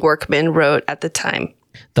Southern Workman wrote at the time,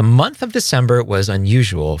 the month of December was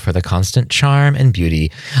unusual for the constant charm and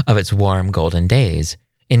beauty of its warm golden days,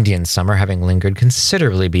 Indian summer having lingered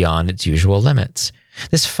considerably beyond its usual limits.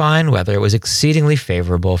 This fine weather was exceedingly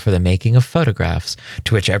favorable for the making of photographs,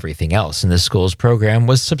 to which everything else in the school's program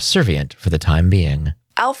was subservient for the time being.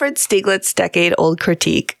 Alfred Stieglitz's decade-old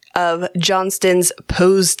critique of Johnston's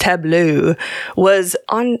pose tableau was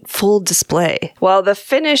on full display. While the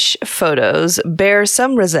finish photos bear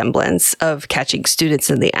some resemblance of catching students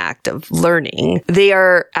in the act of learning, they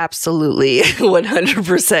are absolutely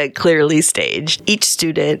 100% clearly staged. Each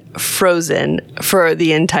student frozen for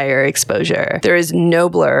the entire exposure. There is no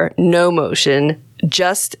blur, no motion,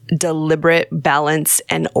 just deliberate balance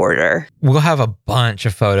and order. We'll have a bunch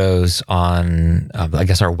of photos on, our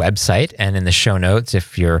website and in the show notes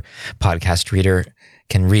if your podcast reader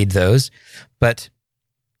can read those. But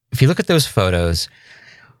if you look at those photos,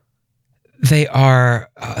 they're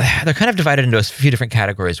kind of divided into a few different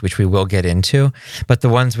categories, which we will get into. But the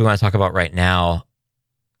ones we want to talk about right now,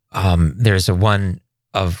 there's a one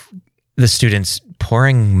of the students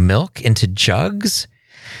pouring milk into jugs.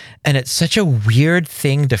 And it's such a weird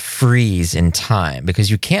thing to freeze in time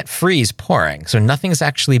because you can't freeze pouring. So nothing's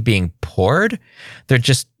actually being poured. They're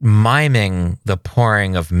just miming the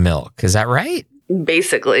pouring of milk. Is that right?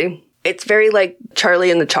 Basically. It's very like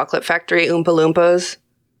Charlie and the Chocolate Factory, Oompa Loompas.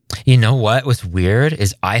 You know what was weird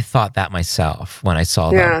is I thought that myself when I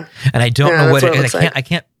saw them. And I don't know what it is. I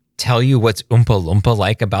can't tell you what's Oompa Loompa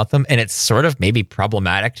like about them. And it's sort of maybe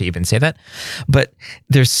problematic to even say that. But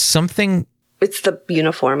there's something... It's the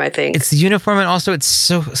uniform, I think. It's the uniform, and also it's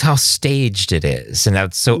how staged it is, and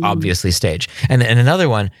that's so obviously staged. And another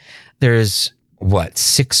one, there's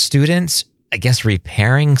 6 students, I guess,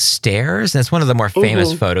 repairing stairs. And it's one of the more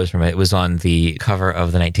famous photos from it. It was on the cover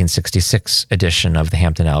of the 1966 edition of the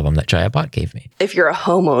Hampton album that Jaya Bhatt gave me. If you're a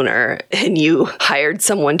homeowner and you hired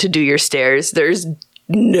someone to do your stairs, there's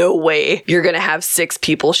no way you're going to have 6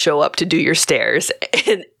 people show up to do your stairs.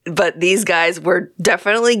 But these guys were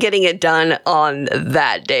definitely getting it done on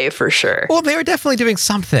that day for sure. Well, they were definitely doing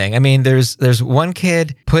something. I mean, there's one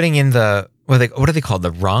kid putting in what are they called?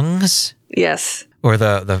 The rungs? Yes. Or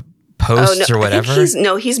the posts or whatever?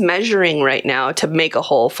 He's measuring right now to make a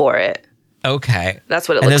hole for it. Okay. That's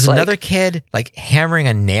what it looks like. And there's another kid like hammering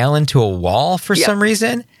a nail into a wall for some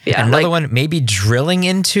reason. Yeah. And another one maybe drilling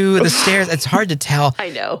into the stairs. It's hard to tell. I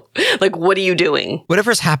know. Like, what are you doing?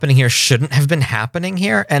 Whatever's happening here shouldn't have been happening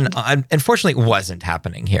here. And unfortunately, it wasn't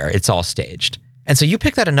happening here. It's all staged. And so you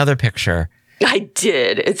picked out another picture. I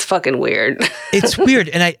did. It's fucking weird. It's weird.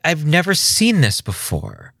 And I've never seen this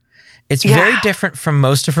before. It's very different from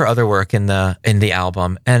most of her other work in the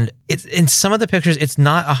album. And it's in some of the pictures, it's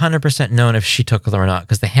not 100% known if she took them or not,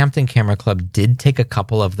 because the Hampton Camera Club did take a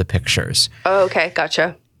couple of the pictures. Oh, okay.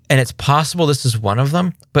 Gotcha. And it's possible this is one of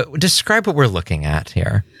them, but describe what we're looking at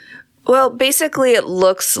here. Well, basically it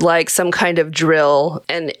looks like some kind of drill,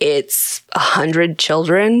 and it's 100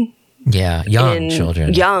 children. Yeah, young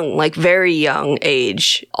children. Young, like very young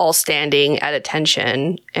age, all standing at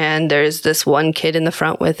attention. And there's this one kid in the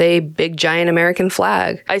front with a big giant American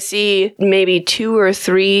flag. I see maybe 2 or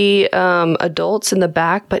 3 adults in the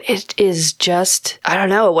back, but it is just, I don't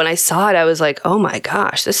know. When I saw it, I was like, oh my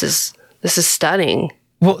gosh, this is stunning.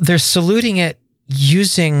 Well, they're saluting it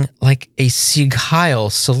using like a Sieg Heil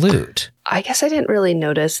salute. I guess I didn't really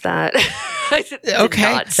notice that.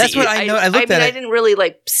 Okay, that's what I know. I didn't really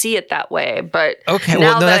like see it that way, but okay,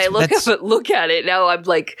 now that I look at it, now I'm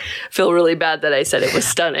like feel really bad that I said it was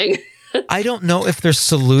stunning. I don't know if they're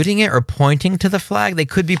saluting it or pointing to the flag. They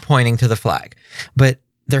could be pointing to the flag, but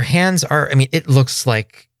their hands are, I mean, it looks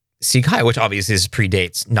like Sieg Heil, which obviously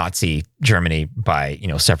predates Nazi Germany by,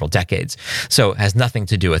 several decades. So it has nothing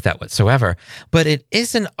to do with that whatsoever. But it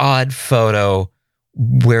is an odd photo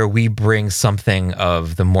where we bring something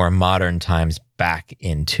of the more modern times back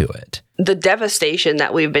into it. The devastation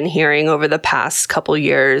that we've been hearing over the past couple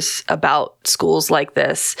years about schools like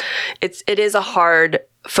this, it is a hard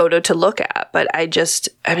photo to look at. But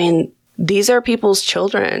these are people's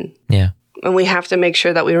children. Yeah. And we have to make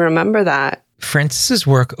sure that we remember that. Francis's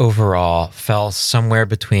work overall fell somewhere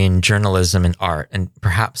between journalism and art, and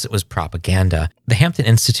perhaps it was propaganda. The Hampton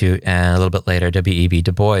Institute and a little bit later W.E.B.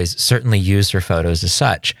 Du Bois certainly used her photos as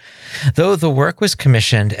such. Though the work was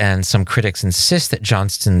commissioned and some critics insist that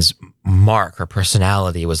Johnston's mark or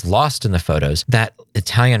personality was lost in the photos, that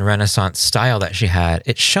Italian Renaissance style that she had,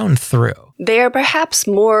 it shone through. They are perhaps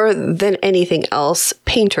more than anything else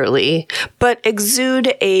painterly, but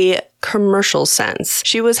exude a commercial sense.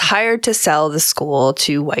 She was hired to sell the school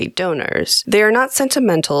to white donors. They are not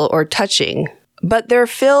sentimental or touching, but they're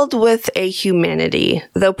filled with a humanity,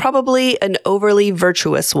 though probably an overly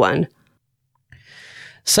virtuous one.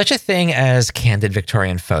 Such a thing as candid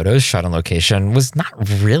Victorian photos shot on location was not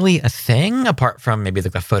really a thing, apart from maybe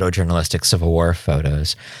like the photojournalistic Civil War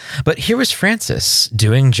photos. But here was Francis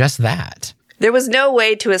doing just that. There was no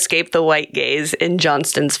way to escape the white gaze in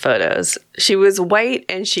Johnston's photos. She was white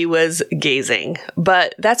and she was gazing,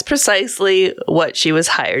 but that's precisely what she was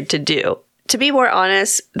hired to do. To be more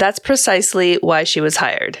honest, that's precisely why she was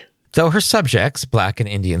hired. Though her subjects, Black and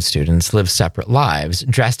Indian students, lived separate lives,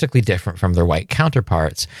 drastically different from their white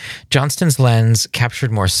counterparts, Johnston's lens captured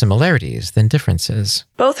more similarities than differences.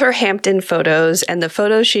 Both her Hampton photos and the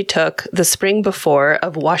photos she took the spring before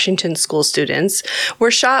of Washington school students were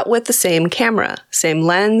shot with the same camera, same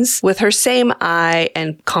lens, with her same eye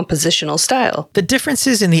and compositional style. The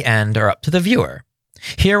differences in the end are up to the viewer.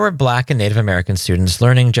 Here were Black and Native American students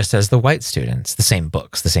learning just as the white students, the same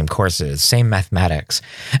books, the same courses, same mathematics.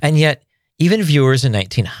 And yet, even viewers in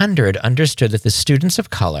 1900 understood that the students of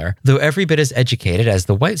color, though every bit as educated as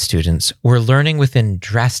the white students, were learning within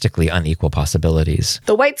drastically unequal possibilities.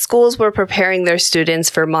 The white schools were preparing their students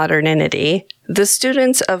for modernity. The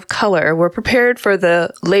students of color were prepared for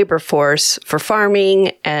the labor force, for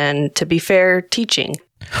farming, and, to be fair, teaching.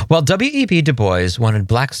 While W.E.B. Du Bois wanted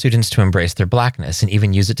Black students to embrace their Blackness and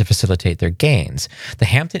even use it to facilitate their gains, the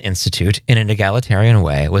Hampton Institute, in an egalitarian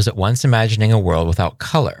way, was at once imagining a world without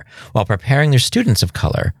color, while preparing their students of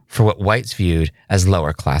color for what whites viewed as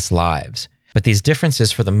lower-class lives. But these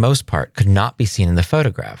differences, for the most part, could not be seen in the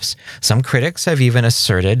photographs. Some critics have even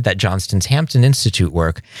asserted that Johnston's Hampton Institute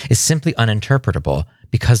work is simply uninterpretable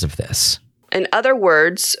because of this. In other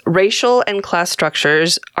words, racial and class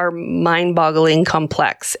structures are mind-boggling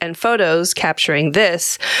complex, and photos capturing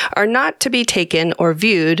this are not to be taken or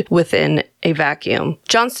viewed within a vacuum.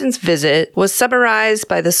 Johnston's visit was summarized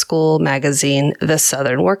by the school magazine, The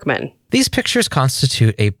Southern Workman. These pictures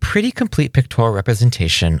constitute a pretty complete pictorial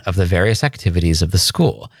representation of the various activities of the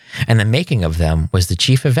school, and the making of them was the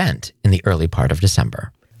chief event in the early part of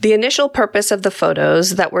December. The initial purpose of the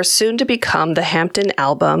photos that were soon to become the Hampton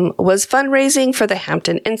album was fundraising for the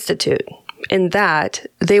Hampton Institute. In that,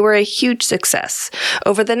 they were a huge success.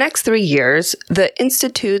 Over the next 3 years, the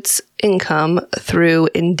Institute's income through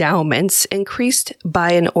endowments increased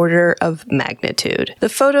by an order of magnitude. The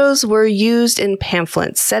photos were used in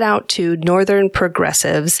pamphlets set out to Northern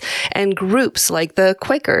progressives and groups like the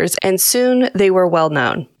Quakers, and soon they were well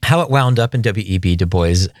known. How it wound up in W.E.B. Du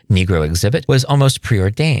Bois' Negro exhibit was almost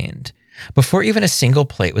preordained. Before even a single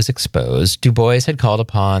plate was exposed, Du Bois had called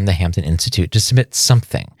upon the Hampton Institute to submit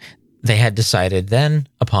something. They had decided then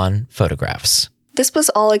upon photographs. This was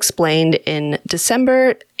all explained in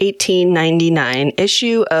December 1899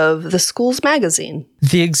 issue of the school's magazine.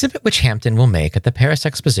 The exhibit which Hampton will make at the Paris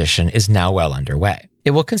Exposition is now well underway.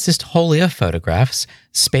 It will consist wholly of photographs,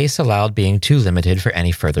 space allowed being too limited for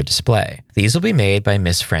any further display. These will be made by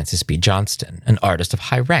Miss Frances B. Johnston, an artist of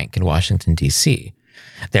high rank in Washington, D.C.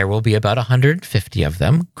 There will be about 150 of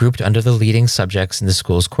them, grouped under the leading subjects in the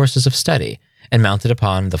school's courses of study, and mounted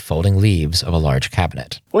upon the folding leaves of a large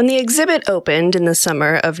cabinet. When the exhibit opened in the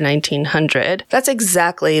summer of 1900, that's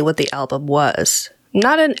exactly what the album was.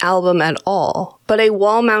 Not an album at all, but a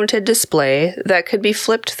wall-mounted display that could be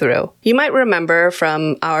flipped through. You might remember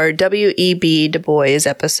from our W.E.B. Du Bois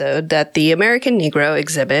episode that the American Negro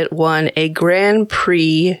exhibit won a Grand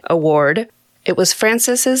Prix award. It was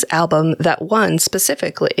Francis's album that won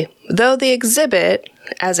specifically, though the exhibit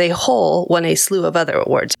as a whole won a slew of other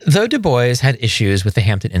awards. Though Du Bois had issues with the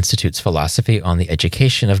Hampton Institute's philosophy on the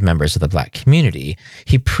education of members of the Black community,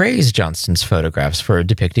 he praised Johnston's photographs for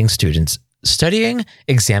depicting students studying,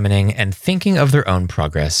 examining, and thinking of their own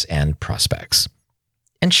progress and prospects.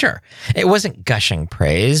 And sure, it wasn't gushing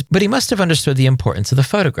praise, but he must have understood the importance of the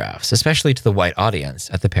photographs, especially to the white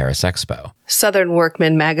audience at the Paris Expo. Southern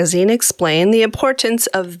Workman magazine explained the importance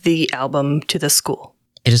of the album to the school.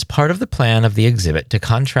 It is part of the plan of the exhibit to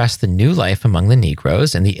contrast the new life among the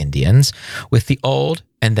Negroes and the Indians with the old,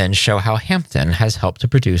 and then show how Hampton has helped to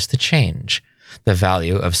produce the change. The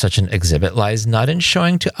value of such an exhibit lies not in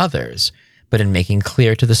showing to others, but in making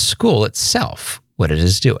clear to the school itself what it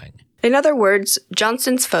is doing. In other words,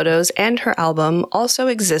 Johnston's photos and her album also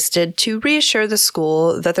existed to reassure the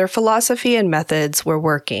school that their philosophy and methods were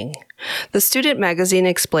working. The student magazine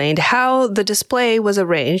explained how the display was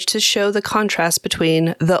arranged to show the contrast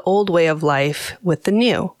between the old way of life with the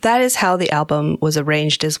new. That is how the album was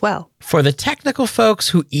arranged as well. For the technical folks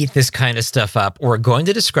who eat this kind of stuff up, we're going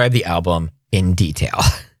to describe the album in detail.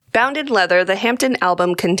 Bound in leather, the Hampton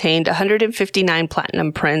album contained 159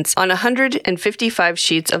 platinum prints on 155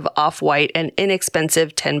 sheets of off-white and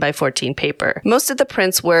inexpensive 10x14 paper. Most of the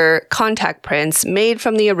prints were contact prints made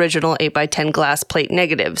from the original 8x10 glass plate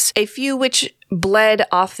negatives. A few which bled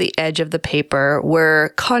off the edge of the paper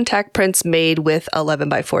were contact prints made with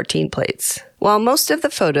 11x14 plates. While most of the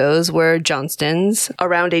photos were Johnston's,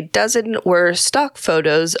 around a dozen were stock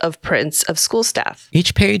photos of prints of school staff.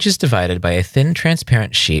 Each page is divided by a thin,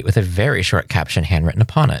 transparent sheet with a very short caption handwritten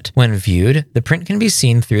upon it. When viewed, the print can be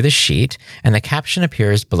seen through the sheet, and the caption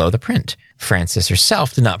appears below the print. Frances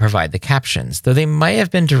herself did not provide the captions, though they might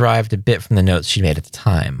have been derived a bit from the notes she made at the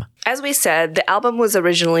time. As we said, the album was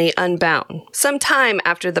originally unbound. Some time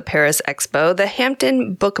after the Paris Expo, the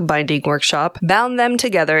Hampton Bookbinding Workshop bound them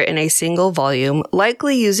together in a single volume,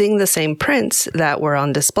 likely using the same prints that were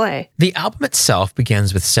on display. The album itself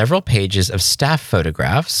begins with several pages of staff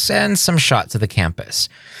photographs and some shots of the campus.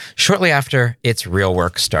 Shortly after, its real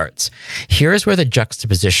work starts. Here is where the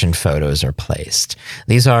juxtaposition photos are placed.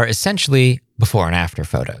 These are essentially before and after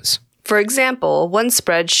photos. For example, one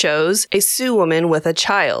spread shows a Sioux woman with a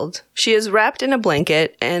child. She is wrapped in a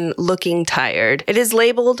blanket and looking tired. It is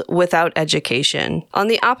labeled Without Education. On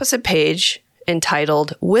the opposite page,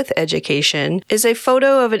 entitled With Education, is a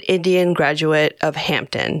photo of an Indian graduate of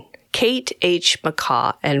Hampton, Kate H.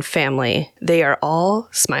 McCaw and family. They are all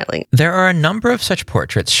smiling. There are a number of such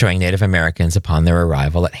portraits showing Native Americans upon their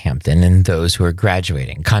arrival at Hampton and those who are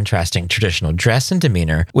graduating, contrasting traditional dress and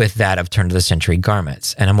demeanor with that of turn-of-the-century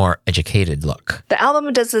garments and a more educated look. The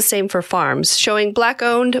album does the same for farms, showing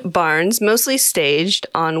black-owned barns mostly staged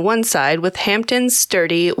on one side with Hampton's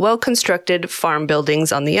sturdy, well-constructed farm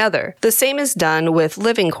buildings on the other. The same is done with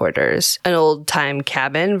living quarters, an old-time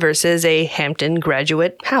cabin versus a Hampton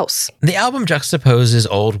graduate house. The album juxtaposes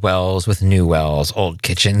old wells with new wells, old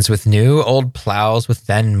kitchens with new, old plows with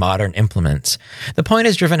then modern implements. The point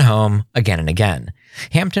is driven home again and again.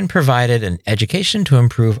 Hampton provided an education to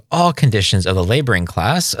improve all conditions of the laboring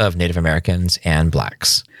class of Native Americans and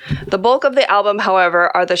blacks. The bulk of the album,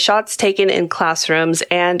 however, are the shots taken in classrooms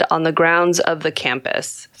and on the grounds of the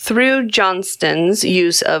campus. Through Johnston's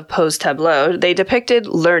use of pose tableau, they depicted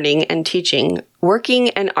learning and teaching,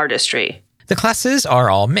 working and artistry. The classes are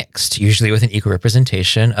all mixed, usually with an equal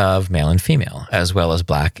representation of male and female, as well as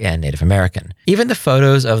Black and Native American. Even the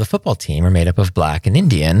photos of the football team are made up of Black and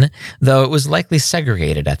Indian, though it was likely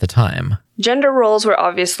segregated at the time. Gender roles were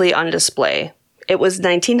obviously on display. It was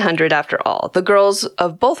 1900 after all. The girls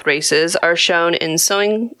of both races are shown in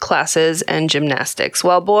sewing classes and gymnastics,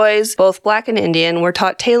 while boys, both Black and Indian, were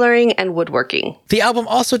taught tailoring and woodworking. The album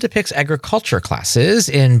also depicts agriculture classes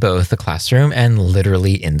in both the classroom and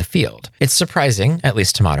literally in the field. It's surprising, at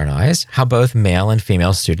least to modern eyes, how both male and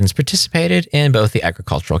female students participated in both the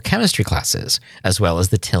agricultural chemistry classes, as well as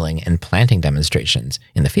the tilling and planting demonstrations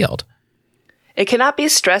in the field. It cannot be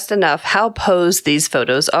stressed enough how posed these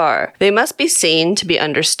photos are. They must be seen to be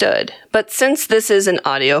understood. But since this is an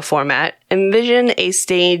audio format, envision a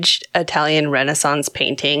staged Italian Renaissance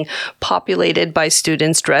painting populated by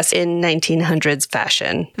students dressed in 1900s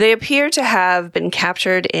fashion. They appear to have been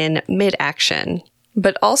captured in mid-action,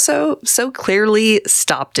 but also so clearly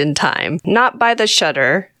stopped in time. Not by the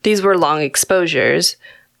shutter, these were long exposures,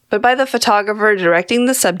 but by the photographer directing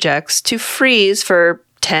the subjects to freeze for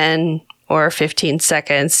 10 or 15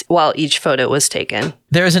 seconds while each photo was taken.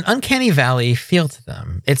 There is an uncanny valley feel to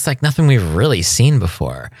them. It's like nothing we've really seen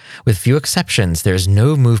before. With few exceptions, there's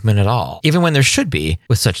no movement at all, even when there should be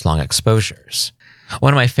with such long exposures.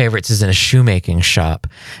 One of my favorites is in a shoemaking shop,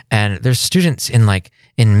 and there's students in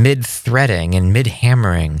mid-threading and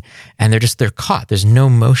mid-hammering, and they're caught. There's no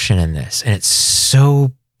motion in this, and it's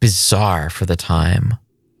so bizarre for the time.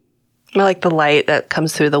 I like the light that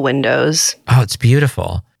comes through the windows. Oh, it's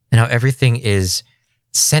beautiful. and how everything is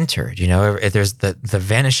centered. There's the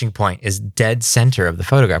vanishing point is dead center of the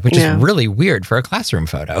photograph, which is really weird for a classroom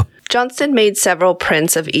photo. Johnston made several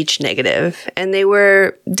prints of each negative, and they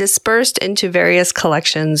were dispersed into various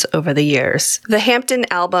collections over the years. The Hampton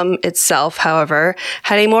album itself, however,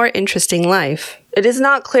 had a more interesting life. It is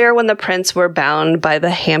not clear when the prints were bound by the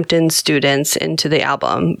Hampton students into the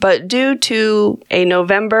album, but due to a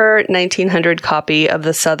November 1900 copy of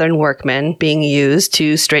the Southern Workman being used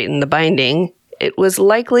to straighten the binding, it was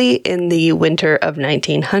likely in the winter of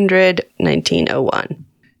 1900-1901.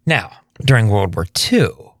 Now, during World War II,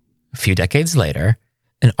 a few decades later,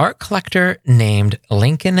 an art collector named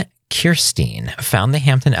Lincoln Kirstein found the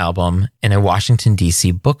Hampton album in a Washington,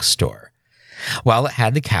 D.C. bookstore. While it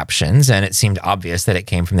had the captions and it seemed obvious that it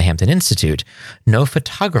came from the Hampton Institute, no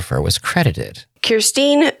photographer was credited.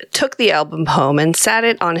 Kirstein took the album home and sat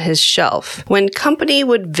it on his shelf. When company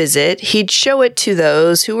would visit, he'd show it to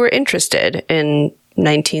those who were interested. In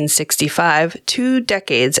 1965, 2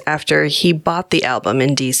 decades after he bought the album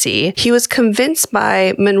in D.C., he was convinced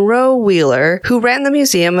by Monroe Wheeler, who ran the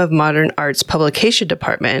Museum of Modern Art's publication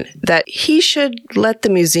department, that he should let the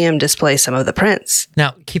museum display some of the prints.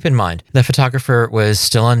 Now, keep in mind, the photographer was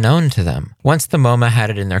still unknown to them. Once the MoMA had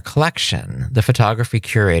it in their collection, the photography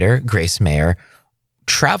curator, Grace Mayer,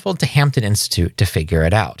 traveled to Hampton Institute to figure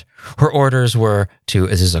it out. Her orders were to,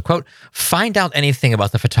 this is a quote, find out anything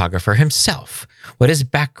about the photographer himself, what his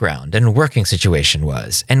background and working situation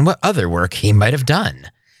was, and what other work he might have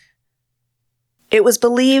done. It was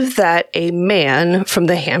believed that a man from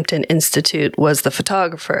the Hampton Institute was the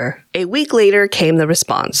photographer. A week later came the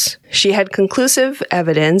response. She had conclusive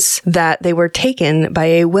evidence that they were taken by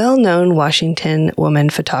a well-known Washington woman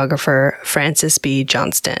photographer, Frances B.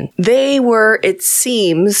 Johnston. They were, it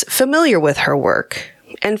seems, familiar with her work.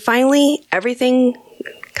 And finally, everything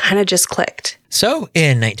kind of just clicked. So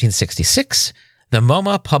in 1966, the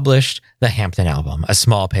MoMA published the Hampton album, a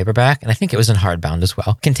small paperback, and I think it was in hardbound as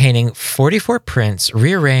well, containing 44 prints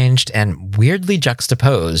rearranged and weirdly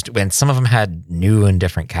juxtaposed when some of them had new and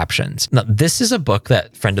different captions. Now, this is a book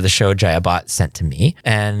that friend of the show, Jaya Bhatt, sent to me,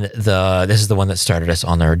 and this is the one that started us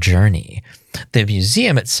on our journey. The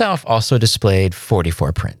museum itself also displayed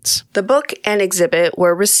 44 prints. The book and exhibit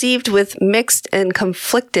were received with mixed and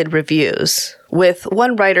conflicted reviews, with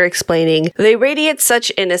one writer explaining, "They radiate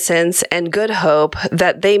such innocence and good hope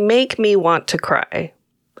that they make me want to cry."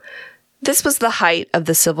 This was the height of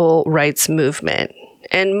the civil rights movement,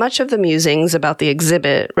 and much of the musings about the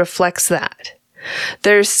exhibit reflects that.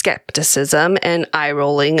 There's skepticism and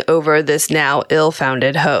eye-rolling over this now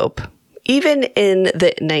ill-founded hope. Even in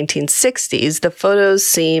the 1960s, the photos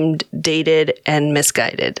seemed dated and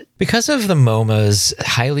misguided. Because of the MoMA's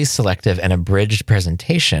highly selective and abridged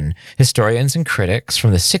presentation, historians and critics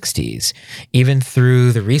from the 60s, even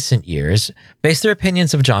through the recent years, base their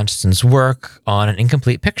opinions of Johnston's work on an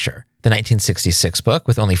incomplete picture. The 1966 book,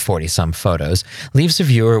 with only 40-some photos, leaves a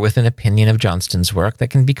viewer with an opinion of Johnston's work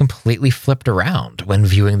that can be completely flipped around when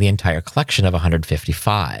viewing the entire collection of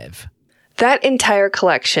 155. That entire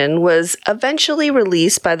collection was eventually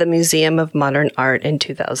released by the Museum of Modern Art in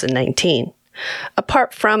 2019.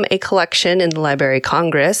 Apart from a collection in the Library of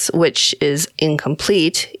Congress, which is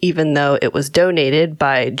incomplete, even though it was donated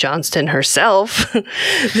by Johnston herself,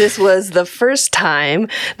 this was the first time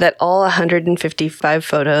that all 155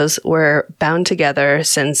 photos were bound together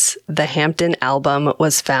since the Hampton album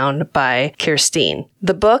was found by Kirstein.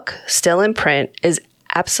 The book, still in print, is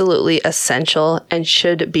absolutely essential and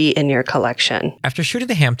should be in your collection. After shooting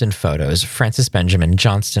the Hampton photos, Frances Benjamin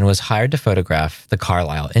Johnston was hired to photograph the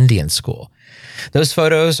Carlisle Indian School. Those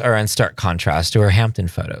photos are in stark contrast to her Hampton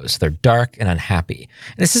photos. They're dark and unhappy.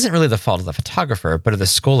 And this isn't really the fault of the photographer, but of the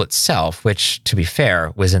school itself, which, to be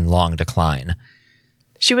fair, was in long decline.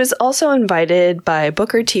 She was also invited by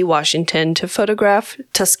Booker T. Washington to photograph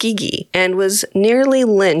Tuskegee and was nearly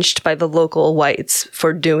lynched by the local whites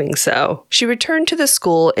for doing so. She returned to the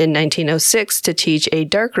school in 1906 to teach a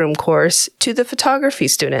darkroom course to the photography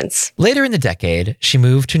students. Later in the decade, she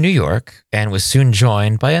moved to New York and was soon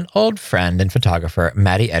joined by an old friend and photographer,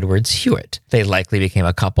 Mattie Edwards Hewitt. They likely became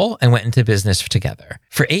a couple and went into business together.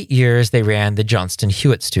 For 8 years, they ran the Johnston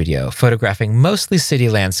Hewitt Studio, photographing mostly city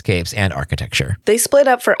landscapes and architecture. They split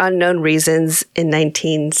up for unknown reasons in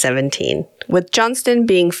 1917, with Johnston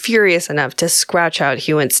being furious enough to scratch out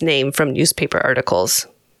Hewitt's name from newspaper articles.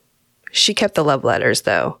 She kept the love letters,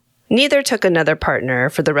 though. Neither took another partner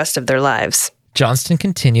for the rest of their lives. Johnston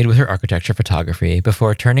continued with her architecture photography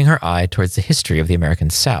before turning her eye towards the history of the American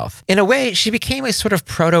South. In a way, she became a sort of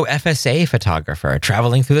proto-FSA photographer,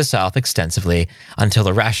 traveling through the South extensively until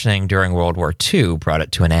the rationing during World War II brought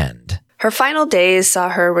it to an end. Her final days saw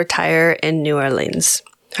her retire in New Orleans.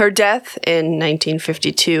 Her death in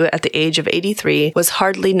 1952 at the age of 83 was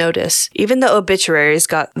hardly noticed, even the obituaries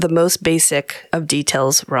got the most basic of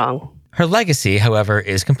details wrong. Her legacy, however,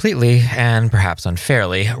 is completely, and perhaps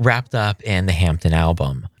unfairly, wrapped up in the Hampton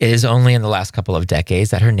album. It is only in the last couple of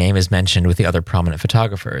decades that her name is mentioned with the other prominent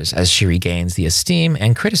photographers, as she regains the esteem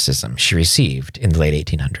and criticism she received in the late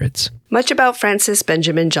 1800s. Much about Frances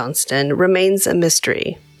Benjamin Johnston remains a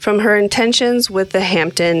mystery. From her intentions with the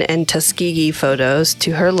Hampton and Tuskegee photos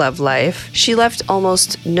to her love life, she left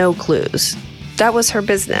almost no clues. That was her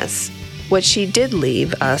business. What she did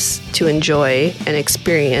leave us to enjoy and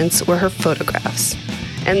experience were her photographs.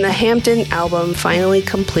 And the Hampton album, finally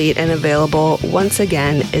complete and available once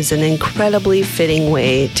again, is an incredibly fitting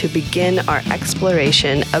way to begin our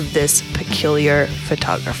exploration of this peculiar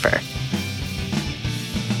photographer.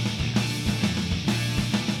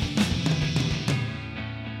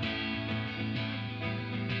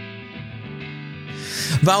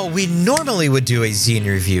 While we normally would do a zine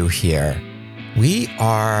review here, we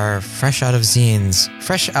are fresh out of zines,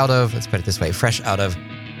 fresh out of film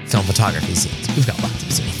photography zines. We've got lots of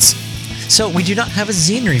zines. So we do not have a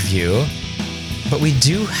zine review, but we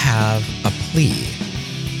do have a plea.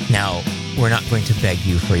 Now, we're not going to beg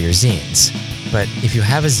you for your zines, but if you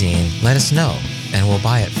have a zine, let us know, and we'll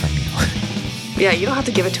buy it from you. Yeah, you don't have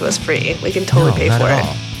to give it to us free. We can totally pay for it.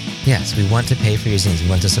 Yes, we want to pay for your zines. We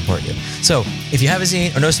want to support you. So if you have a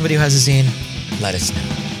zine or know somebody who has a zine, let us know.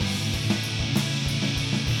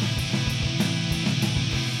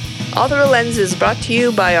 All Through a Lens is brought to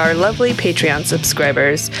you by our lovely Patreon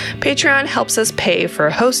subscribers. Patreon helps us pay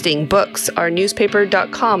for hosting, books, our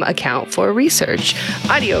newspaper.com account for research,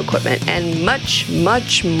 audio equipment, and much,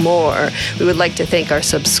 much more. We would like to thank our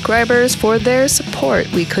subscribers for their support.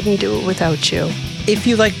 We couldn't do it without you. If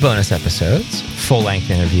you like bonus episodes,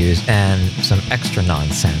 full-length interviews, and some extra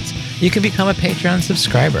nonsense, you can become a Patreon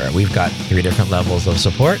subscriber. We've got 3 different levels of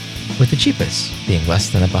support, with the cheapest being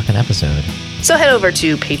less than $1 an episode. So head over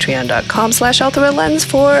to patreon.com/allthroughlens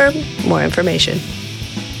for more information.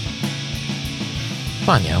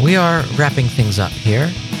 Vanya, we are wrapping things up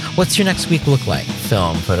here. What's your next week look like,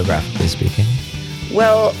 film, photographically speaking?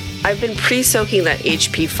 Well, I've been pre-soaking that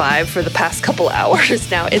HP5 for the past couple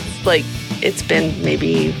hours now. It's been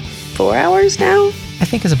maybe 4 hours now? I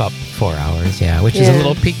think it's about 4 hours, yeah, which is a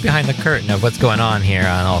little peek behind the curtain of what's going on here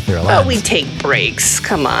on All Through a Lens. Well, we take breaks.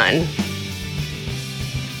 Come on.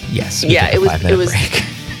 Yes. It was break.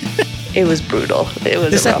 It was brutal. It was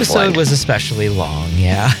this a rough episode one. was especially long,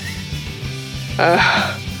 yeah.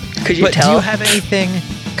 Could you tell? Do you have anything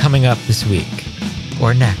coming up this week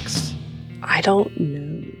or next? I don't know.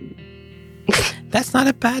 That's not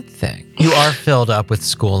a bad thing. You are filled up with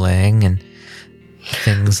schooling and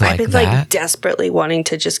things like that. I've been desperately wanting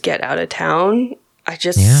to just get out of town. I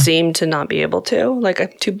just seem to not be able to. I'm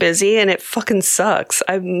too busy and it fucking sucks.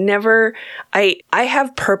 I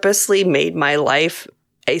have purposely made my life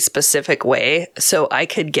a specific way so I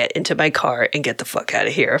could get into my car and get the fuck out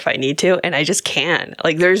of here if I need to. And I just can't.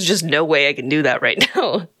 There's just no way I can do that right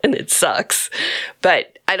now. And it sucks.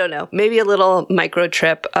 But I don't know. Maybe a little micro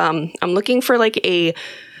trip. I'm looking for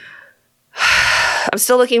I'm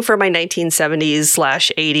still looking for my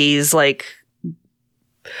 1970s/80s,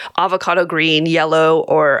 avocado green, yellow,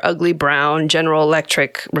 or ugly brown General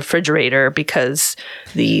Electric refrigerator, because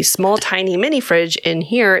the small, tiny mini fridge in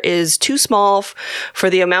here is too small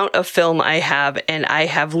for the amount of film I have, and I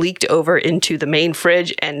have leaked over into the main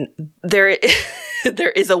fridge, and there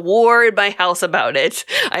is a war in my house about it.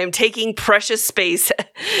 I am taking precious space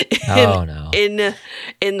in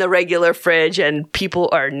the regular fridge, and people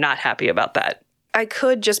are not happy about that. I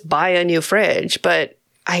could just buy a new fridge, but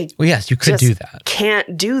you could do that.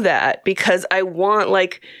 Can't do that because I want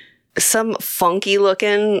some funky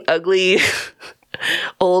looking, ugly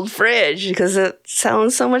old fridge because it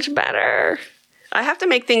sounds so much better. I have to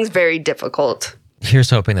make things very difficult. Here's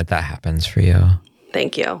hoping that happens for you.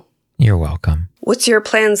 Thank you. You're welcome. What's your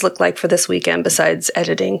plans look like for this weekend besides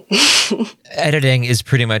editing? Editing is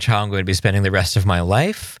pretty much how I'm going to be spending the rest of my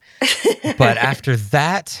life. But after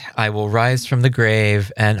that, I will rise from the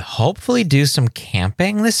grave and hopefully do some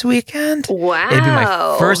camping this weekend. Wow. It'd be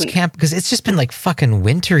my first camp because it's just been fucking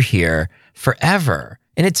winter here forever.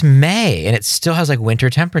 And it's May and it still has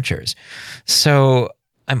winter temperatures. So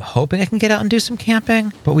I'm hoping I can get out and do some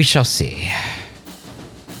camping, but we shall see.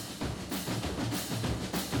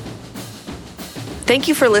 Thank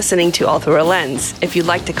you for listening to All Through a Lens. If you'd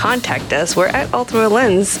like to contact us, we're at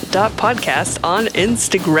allthroughalens.podcast on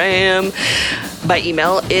Instagram. By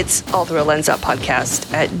email, it's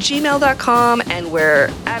allthroughalens.podcast@gmail.com, and we're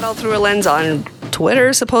at All Through a Lens on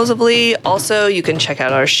Twitter, supposedly. Also, you can check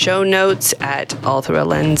out our show notes at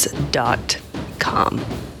allthrough.com.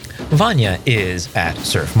 Vanya is at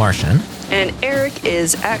Surf Martian. And Eric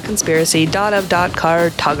is at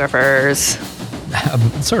conspiracy.of.cartographers.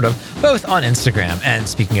 Sort of. Both on Instagram. And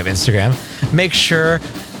speaking of Instagram, make sure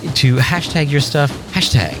to hashtag your stuff,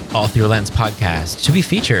 hashtag All Through a Lens Podcast to be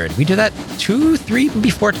featured. We do that 2, 3, maybe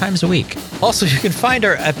 4 times a week. Also, you can find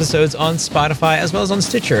our episodes on Spotify as well as on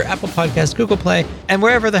Stitcher, Apple Podcasts, Google Play, and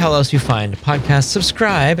wherever the hell else you find podcasts.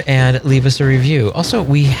 Subscribe and leave us a review. Also,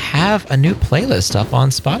 we have a new playlist up on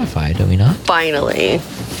Spotify, do we not? Finally.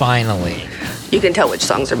 You can tell which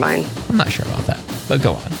songs are mine. I'm not sure about that, but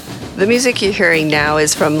go on. The music you're hearing now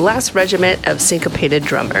is from Last Regiment of Syncopated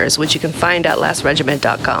Drummers, which you can find at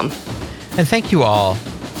lastregiment.com. And thank you all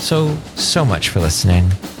so much for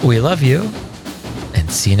listening. We love you, and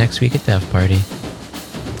see you next week at Dev Party.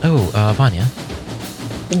 Oh, Vanya.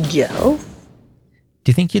 Yo? Do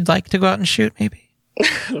you think you'd like to go out and shoot, maybe?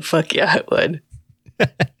 Fuck yeah, I would.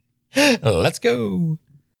 Let's go.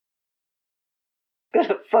 I'm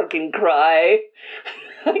gonna fucking cry.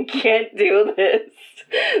 I can't do this.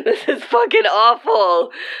 This is fucking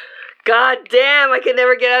awful. God damn, I could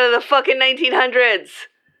never get out of the fucking 1900s.